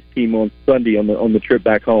more about this team on Sunday on the trip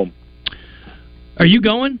back home. Are you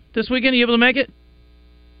going this weekend? Are you able to make it?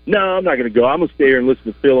 No, I'm not going to go. I'm going to stay here and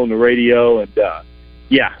listen to Phil on the radio, and I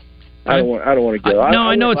don't want to go.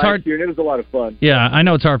 I know it's hard. And it was a lot of fun. Yeah, I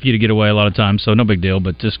know it's hard for you to get away a lot of times, so no big deal.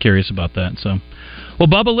 But just curious about that. So, well,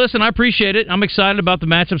 Bubba, listen, I appreciate it. I'm excited about the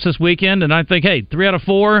matchups this weekend, and I think, hey, 3 out of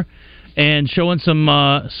 4. And showing some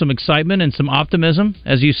excitement and some optimism,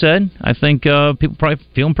 as you said. I think people probably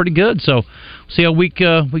feeling pretty good. So, see how week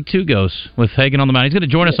 2 goes with Hagen on the mound. He's going to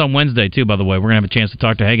join us on Wednesday, too, by the way. We're going to have a chance to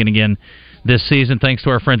talk to Hagen again this season, thanks to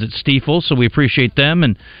our friends at Stiefel. So we appreciate them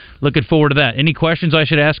and looking forward to that. Any questions I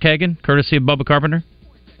should ask Hagen, courtesy of Bubba Carpenter?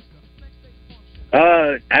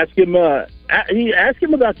 Ask him about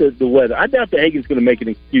the weather. I doubt that Hagen's going to make an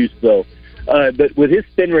excuse, though. But with his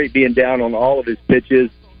spin rate being down on all of his pitches,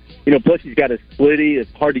 plus he's got a splitty. It's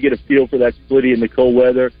hard to get a feel for that splitty in the cold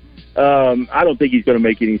weather. I don't think he's going to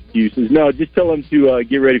make any excuses. No, just tell him to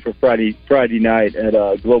get ready for Friday night at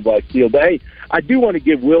Globe Life Field. But, hey, I do want to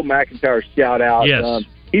give Will McIntyre a shout-out. Yes.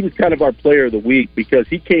 He was kind of our player of the week because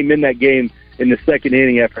he came in that game in the second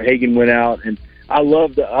inning after Hagan went out. And I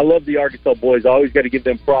love the Arkansas boys. I always got to give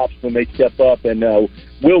them props when they step up. And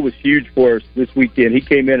Will was huge for us this weekend. He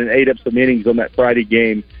came in and ate up some innings on that Friday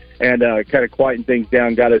game and kind of quietened things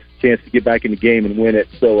down, got us a chance to get back in the game and win it.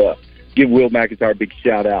 So, give Will McIntyre a big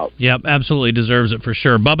shout-out. Yep, absolutely deserves it for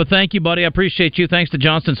sure. Bubba, thank you, buddy. I appreciate you. Thanks to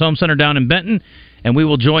Johnston's Home Center down in Benton. And we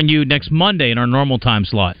will join you next Monday in our normal time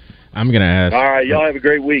slot. I'm going to ask. All right, y'all have a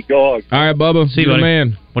great week. Go Hogs. All right, Bubba. See you, buddy.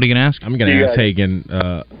 Man. What are you going to ask? I'm going to ask Hagan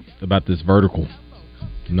about this vertical.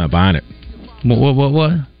 I'm not buying it.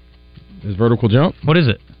 What? This vertical jump? What is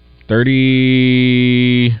it?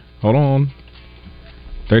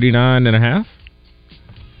 39 and a half?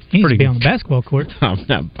 He needs to be on the basketball court. I'm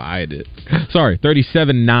not buying it. Sorry,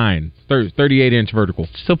 37.9. 38-inch vertical.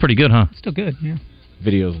 Still pretty good, huh? Still good, yeah.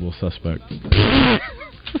 Video's a little suspect.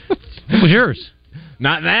 What was yours?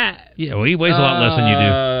 Not that. Yeah, well, he weighs a lot less than you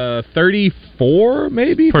do. 34,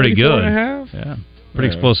 maybe? Pretty good. And a half? Yeah.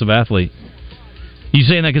 Pretty explosive athlete. You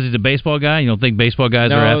saying that because he's a baseball guy? You don't think baseball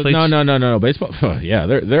guys are athletes? No. Baseball, yeah,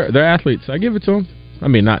 they're athletes. I give it to them. I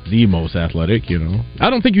mean, not the most athletic, you know. I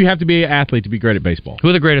don't think you have to be an athlete to be great at baseball. Who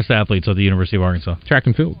are the greatest athletes at the University of Arkansas? Track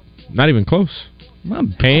and field. Not even close. Well,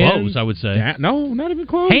 close, I would say. No, not even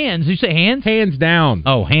close. Hands. You say hands? Hands down.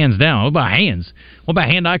 Oh, hands down. What about hands? What about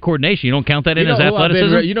hand-eye coordination? You don't count that in as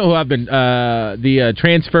athleticism? You know who I've been... the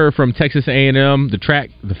transfer from Texas A&M, the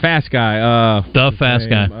fast guy. The fast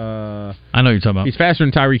guy. I know what you're talking about. He's faster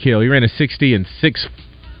than Tyreek Hill. He ran a 60 and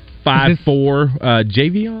 6.54.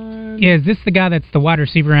 Javion? Yeah, is this the guy that's the wide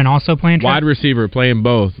receiver and also playing track? Wide receiver, playing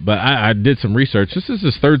both. But I did some research. This is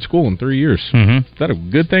his third school in 3 years. Mm-hmm. Is that a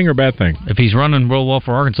good thing or a bad thing? If he's running real well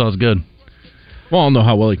for Arkansas, it's good. Well, I don't know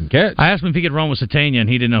how well he can catch. I asked him if he could run with Satania, and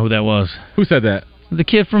he didn't know who that was. Who said that? The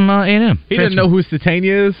kid from A&M. He didn't know who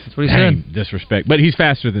Satania is? That's what he said. Disrespect. But he's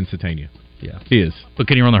faster than Satania. Yeah. He is. But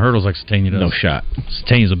can he run the hurdles like Satania does? No shot.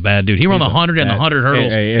 Satania's a bad dude. He ran the 100 and the 100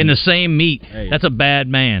 hurdles in the same meet. That's a bad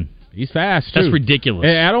man. He's fast, too. That's ridiculous.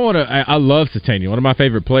 Hey, I don't want to... I love Satania, one of my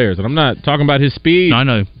favorite players, and I'm not talking about his speed. No, I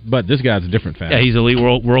know. But this guy's a different fast. Yeah, he's elite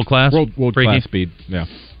world class? World class speed, yeah.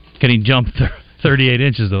 Can he jump 38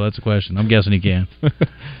 inches, though? That's the question. I'm guessing he can.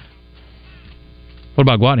 What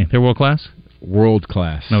about Guadney? They're world class? World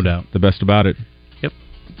class. No doubt. The best about it. Yep.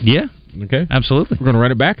 Yeah. Okay. Absolutely. We're going to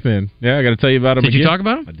run it back then. Yeah, I got to tell you about him again. Did you talk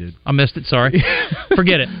about him? I did. I missed it. Sorry.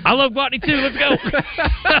 Forget it. I love Guadney, too. Let's go.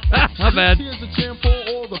 My bad. Here's a jam for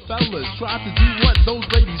all the fellas. Try to do what those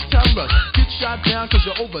ladies tell us. Get shot down because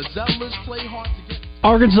you're overzealous. Play hard to get...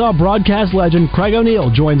 Arkansas broadcast legend Craig O'Neill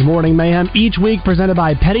joins Morning Mayhem each week, presented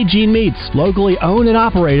by Petit Jean Meats, locally owned and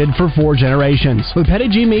operated for 4 generations. With Petit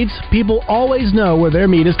Jean Meats, people always know where their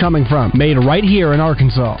meat is coming from, made right here in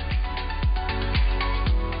Arkansas.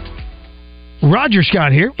 Roger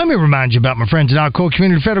Scott here. Let me remind you about my friends at Alcoa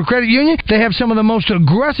Community Federal Credit Union. They have some of the most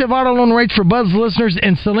aggressive auto loan rates for Buzz listeners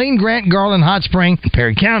in Saline, Grant, Garland, Hot Spring, and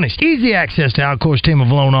Perry counties. Easy access to Alcoa's team of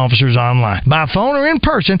loan officers online, by phone or in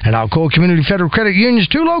person at Alcoa Community Federal Credit Union's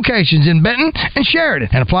 2 locations in Benton and Sheridan,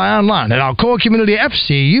 and apply online at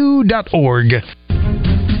alcoacommunityfcu.org.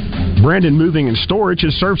 Brandon Moving and Storage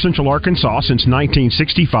has served Central Arkansas since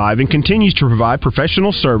 1965 and continues to provide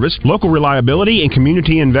professional service, local reliability, and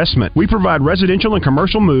community investment. We provide residential and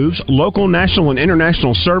commercial moves, local, national, and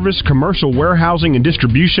international service, commercial warehousing and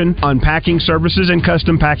distribution, unpacking services, and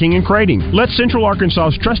custom packing and crating. Let Central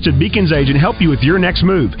Arkansas's trusted Beacons agent help you with your next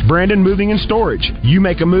move. Brandon Moving and Storage. You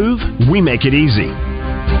make a move, we make it easy.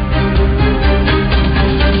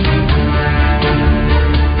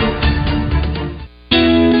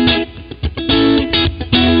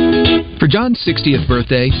 For John's 60th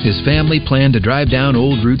birthday, his family planned to drive down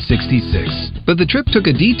Old Route 66. But the trip took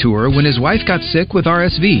a detour when his wife got sick with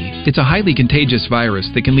RSV. It's a highly contagious virus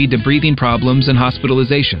that can lead to breathing problems and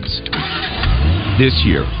hospitalizations. This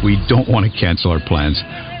year, we don't want to cancel our plans.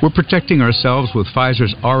 We're protecting ourselves with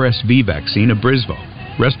Pfizer's RSV vaccine, Abrysvo,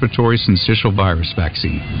 respiratory syncytial virus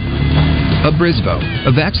vaccine. Abrysvo,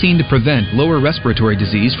 a vaccine to prevent lower respiratory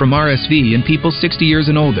disease from RSV in people 60 years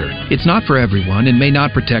and older. It's not for everyone and may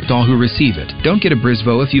not protect all who receive it. Don't get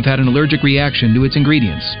Abrysvo if you've had an allergic reaction to its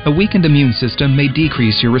ingredients. A weakened immune system may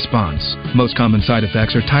decrease your response. Most common side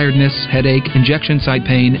effects are tiredness, headache, injection site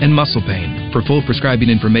pain, and muscle pain. For full prescribing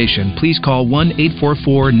information, please call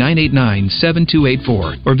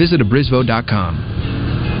 1-844-989-7284 or visit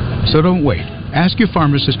abrysvo.com. So don't wait. Ask your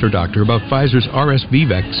pharmacist or doctor about Pfizer's RSV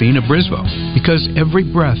vaccine, Abrysvo, because every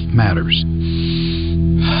breath matters.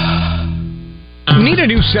 Need a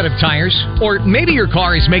new set of tires? Or maybe your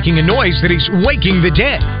car is making a noise that is waking the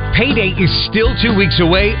dead. Payday is still 2 weeks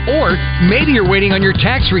away, or maybe you're waiting on your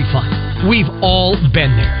tax refund. We've all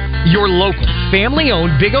been there. Your local,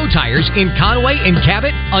 family-owned Big O Tires in Conway and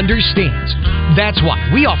Cabot understands. That's why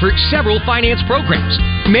we offer several finance programs.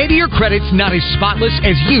 Maybe your credit's not as spotless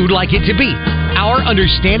as you'd like it to be. Our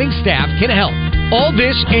understanding staff can help. All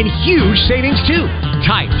this and huge savings too.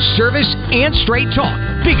 Tires, service, and straight talk.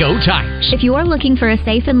 Big O Tires. If you are looking for a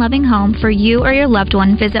safe and loving home for you or your loved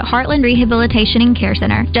one, visit Heartland Rehabilitation and Care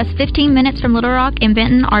Center. Just 15 minutes from Little Rock and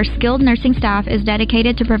Benton, our skilled nursing staff is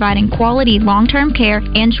dedicated to providing quality long-term care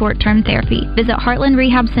and short-term therapy. Visit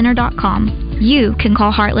heartlandrehabcenter.com. You can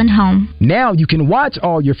call Heartland home. Now you can watch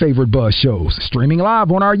all your favorite Buzz shows, streaming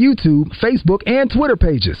live on our YouTube, Facebook, and Twitter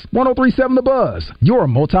pages. 103.7 The Buzz, your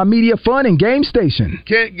multimedia fun and game station.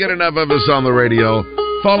 Can't get enough of us on the radio?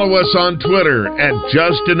 Follow us on Twitter at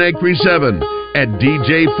JustinAcree7, at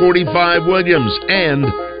DJ45 Williams, and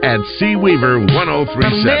at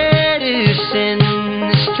CWeaver1037. Medicine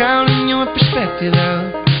is drowning your perspective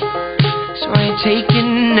out, so I ain't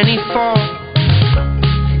taking any fault.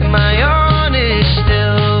 Am I honest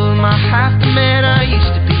still? Am I half the man I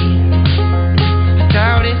used to be? I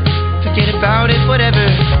doubt it, forget about it, whatever.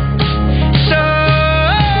 It's all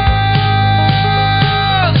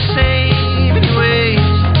the same anyways.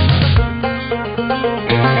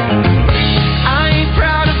 I ain't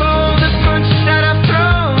proud of all the punches that I've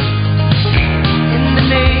thrown in the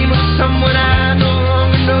name of someone I no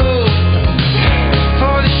longer know.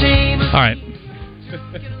 For the shame of... All right.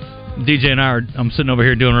 DJ and I'm sitting over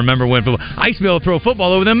here doing Remember When football. I used to be able to throw a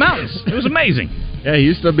football over them mountains. It was amazing. Yeah, he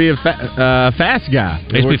used to be a fast guy.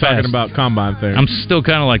 We're talking about combine things. I'm still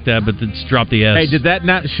kind of like that, but it's dropped the S. Hey, did that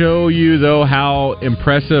not show you, though, how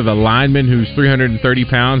impressive a lineman who's 330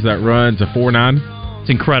 pounds that runs a 4.9? It's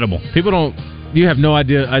incredible. People don't... You have no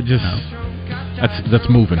idea. That's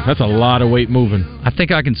moving. That's a lot of weight moving. I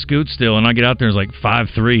think I can scoot still, and I get out there and it's like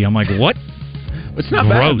 5'3". I'm like, what? It's not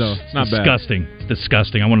gross. bad, though. It's not disgusting. Bad. It's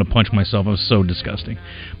disgusting. I want to punch myself. It was so disgusting.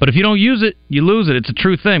 But if you don't use it, you lose it. It's a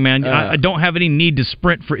true thing, man. I don't have any need to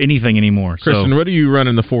sprint for anything anymore. Kristen, what are you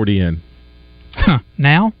running the 40 in?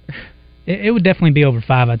 Now? It would definitely be over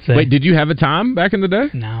 5, I'd say. Wait, did you have a time back in the day?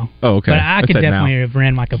 No. Oh, okay. But I could definitely have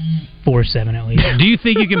ran like a 4.7 at least. Do you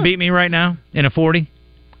think you can beat me right now in a 40?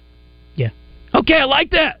 Yeah. Okay, I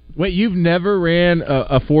like that. Wait, you've never ran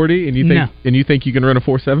a 40, and you think you can run a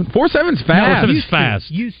 4.7? 4.7's fast. 4.7's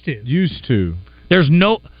fast. Used to. There's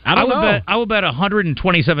no. I would bet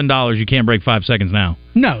 $127 you can't break 5 seconds now.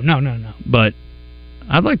 No. But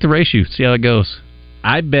I'd like to race you. See how it goes.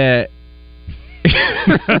 I bet.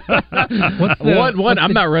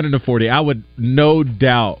 I'm not running a 40. I would no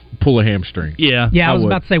doubt pull a hamstring. Yeah, I was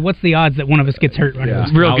about to say, what's the odds that one of us gets hurt running? Yeah,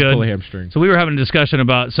 real good. Pull a hamstring. So we were having a discussion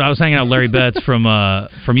about. So I was hanging out with Larry Betts from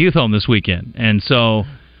Youth Home this weekend, and so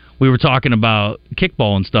we were talking about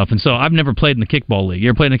kickball and stuff. And so I've never played in the kickball league. You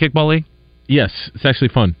ever played in the kickball league? Yes, it's actually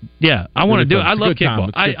fun. Yeah, I want to do it. I love kickball.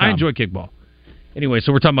 I enjoy kickball. Anyway,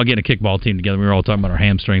 so we're talking about getting a kickball team together. We were all talking about our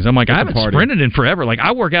hamstrings. I'm like, I haven't sprinted in forever. Like,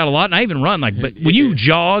 I work out a lot, and I even run. Like, but when you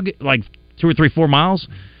jog like 2 or 3, 4 miles,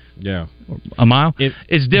 a mile,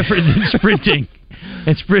 it's different than sprinting.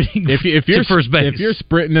 And sprinting if you're to first base. If you're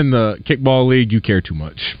sprinting in the kickball league, you care too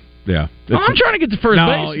much. Yeah, I'm trying to get to first base.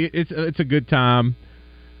 No, it's a good time.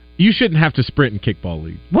 You shouldn't have to sprint in kickball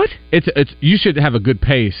league. What? It's you should have a good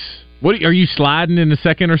pace. What are you sliding in the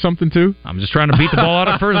second or something too? I'm just trying to beat the ball out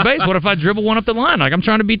of first base. What if I dribble one up the line? Like I'm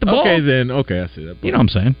trying to beat the ball. Okay, then. Okay, I see that. You know what I'm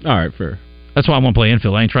saying? All right, fair. That's why I want to play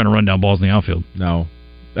infield. I ain't trying to run down balls in the outfield. No.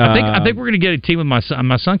 I think we're going to get a team with my son.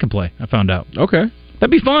 My son can play. I found out. Okay, that'd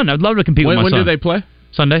be fun. I'd love to compete with my son. When do they play?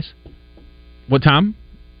 Sundays. What time?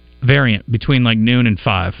 Variant between like noon and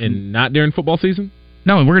 5. And not during football season?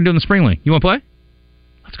 No, we're going to do it in the spring league. You want to play?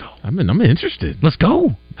 Let's go. I'm interested. Let's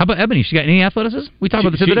go. How about Ebony? She got any athleticism? We talked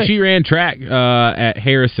about this today. She ran track at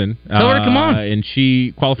Harrison. Tell her to come on. And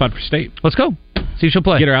she qualified for state. Let's go. See if she'll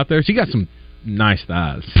play. Get her out there. She got some nice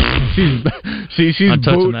thighs. she's I'm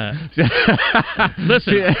touching that.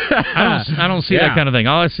 Listen, I don't see that kind of thing.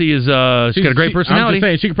 All I see is she's got a great personality. I'm just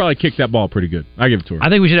saying, she could probably kick that ball pretty good. I give it to her. I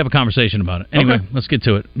think we should have a conversation about it. Anyway, Let's get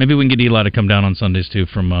to it. Maybe we can get Eli to come down on Sundays too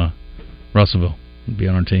from Russellville and be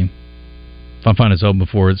on our team. If I find it's open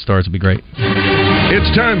before it starts, it'd be great.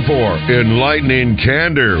 It's time for Enlightening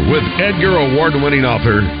Candor with Edgar Award-winning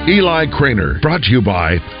author Eli Craner. Brought to you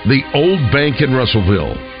by The Old Bank in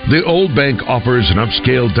Russellville. The Old Bank offers an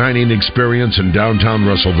upscale dining experience in downtown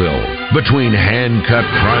Russellville. Between hand-cut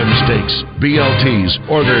prime steaks, BLTs,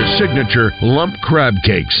 or their signature lump crab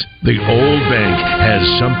cakes, The Old Bank has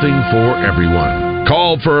something for everyone.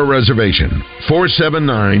 Call for a reservation.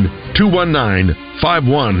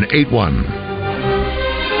 479-219-5181.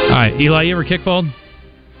 All right, Eli, you ever kickballed?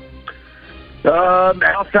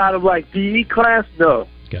 Outside of like PE class, no.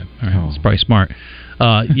 Okay, all right, that's probably smart.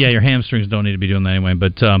 Yeah, your hamstrings don't need to be doing that anyway.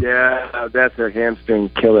 But yeah, that's a hamstring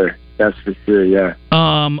killer. That's for sure. Yeah.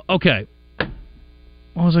 Okay.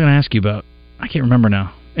 What was I going to ask you about? I can't remember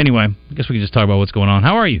now. Anyway, I guess we can just talk about what's going on.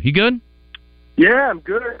 How are you? You good? Yeah, I'm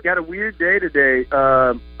good. Got a weird day today.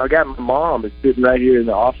 I got my mom is sitting right here in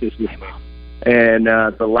the office with me. And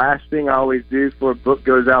the last thing I always do before a book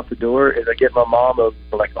goes out the door is I get my mom over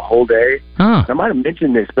for like a whole day. Huh. I might have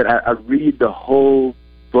mentioned this, but I read the whole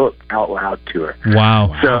book out loud to her.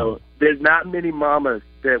 Wow. So there's not many mamas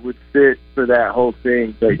that would sit for that whole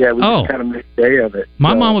thing. But yeah, we just kind of make a day of it.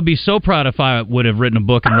 My mom would be so proud if I would have written a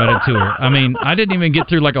book and read it to her. I mean, I didn't even get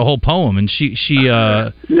through like a whole poem, and she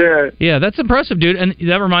yeah, that's impressive, dude. And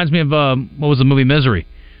that reminds me of what was the movie Misery,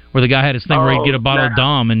 where the guy had his thing where he'd get a bottle of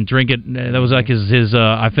Dom and drink it. That was like his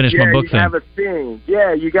I finished my book you thing. Have a thing.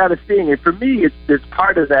 Yeah, you got to sing. And for me, it's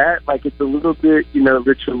part of that. Like it's a little bit,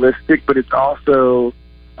 ritualistic, but it's also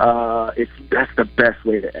that's the best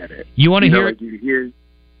way to edit. You want to hear? Like you hear.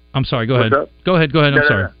 I'm sorry. Go ahead. Up? Go ahead. I'm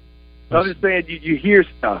sorry. I was just saying, you hear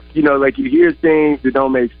stuff. Like you hear things that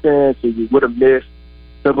don't make sense or you would have missed.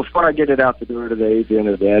 So before I get it out the door to the agent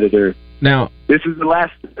or the editor, now this is the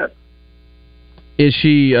last step. Is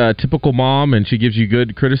she a typical mom and she gives you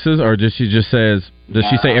good criticism, or does she say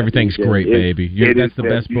everything's great, baby? That's the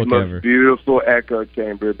best book ever. Beautiful echo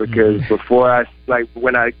chamber because before I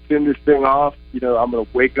when I send this thing off, I'm gonna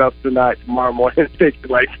wake up tomorrow morning and think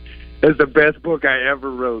it's the best book I ever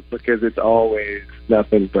wrote because it's always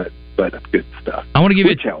nothing but good stuff. I want to give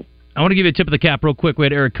you a tip of the cap real quick. We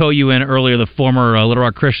had Eric Koyu in earlier, the former Little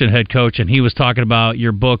Rock Christian head coach, and he was talking about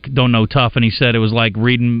your book, Don't Know Tough, and he said it was like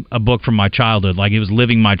reading a book from my childhood, like he was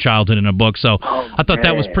living my childhood in a book. So I thought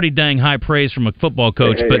that was pretty dang high praise from a football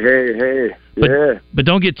coach. But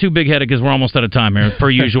don't get too big-headed because we're almost out of time here. Per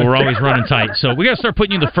usual, we're always running tight. So we got to start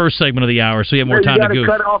putting you in the first segment of the hour so you have more time to goof. You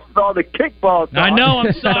got to cut off all the kickball talk. I know,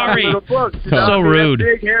 I'm sorry. So rude.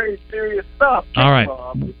 Big, hairy, serious stuff. All right.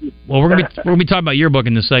 Well, we're gonna be talking about your book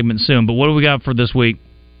in this segment soon, but what do we got for this week?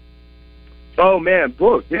 Oh, man,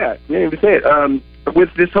 book, yeah. You didn't even say it.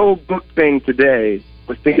 With this whole book thing today, I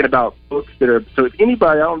was thinking about books that are... So if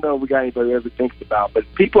anybody, I don't know if we got anybody who ever thinks about, but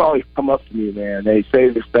people always come up to me, man. They say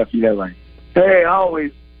this stuff, like, hey, I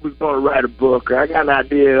always was going to write a book, or I got an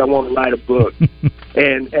idea, I want to write a book.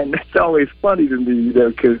 and that's always funny to me,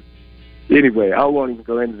 because... Anyway, I won't even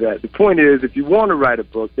go into that. The point is, if you want to write a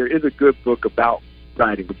book, there is a good book about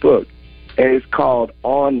writing a book. And it's called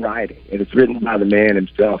On Writing. And it's written by the man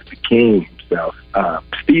himself, the king himself,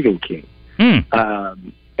 Stephen King. And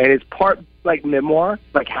it's part like memoir.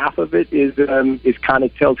 Like half of it is kind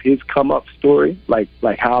of tells his come up story, like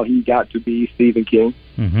how he got to be Stephen King.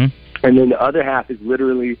 Mm-hmm. And then the other half is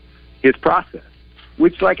literally his process,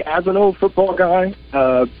 which like as an old football guy,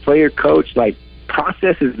 player, coach, like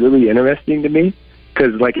process is really interesting to me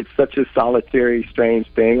because like it's such a solitary, strange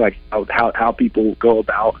thing, like how people go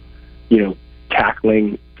about,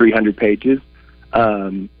 tackling 300 pages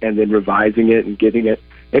and then revising it and getting it.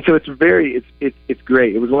 And so it's great.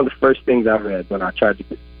 It was one of the first things I read when I tried to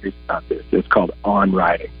get serious about this. It's called On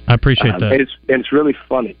Writing. I appreciate that. And it's really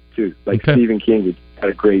funny too. Like Stephen King had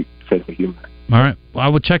a great sense of humor. All right. Well, I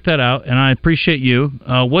will check that out, and I appreciate you.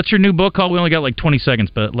 What's your new book called? We only got like 20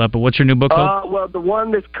 seconds left, but what's your new book called? Well, the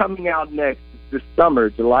one that's coming out next this summer,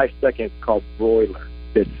 July 2nd, called Broiler.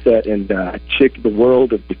 It's set in the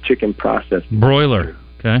world of the chicken process. Broiler.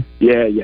 Okay. Yeah.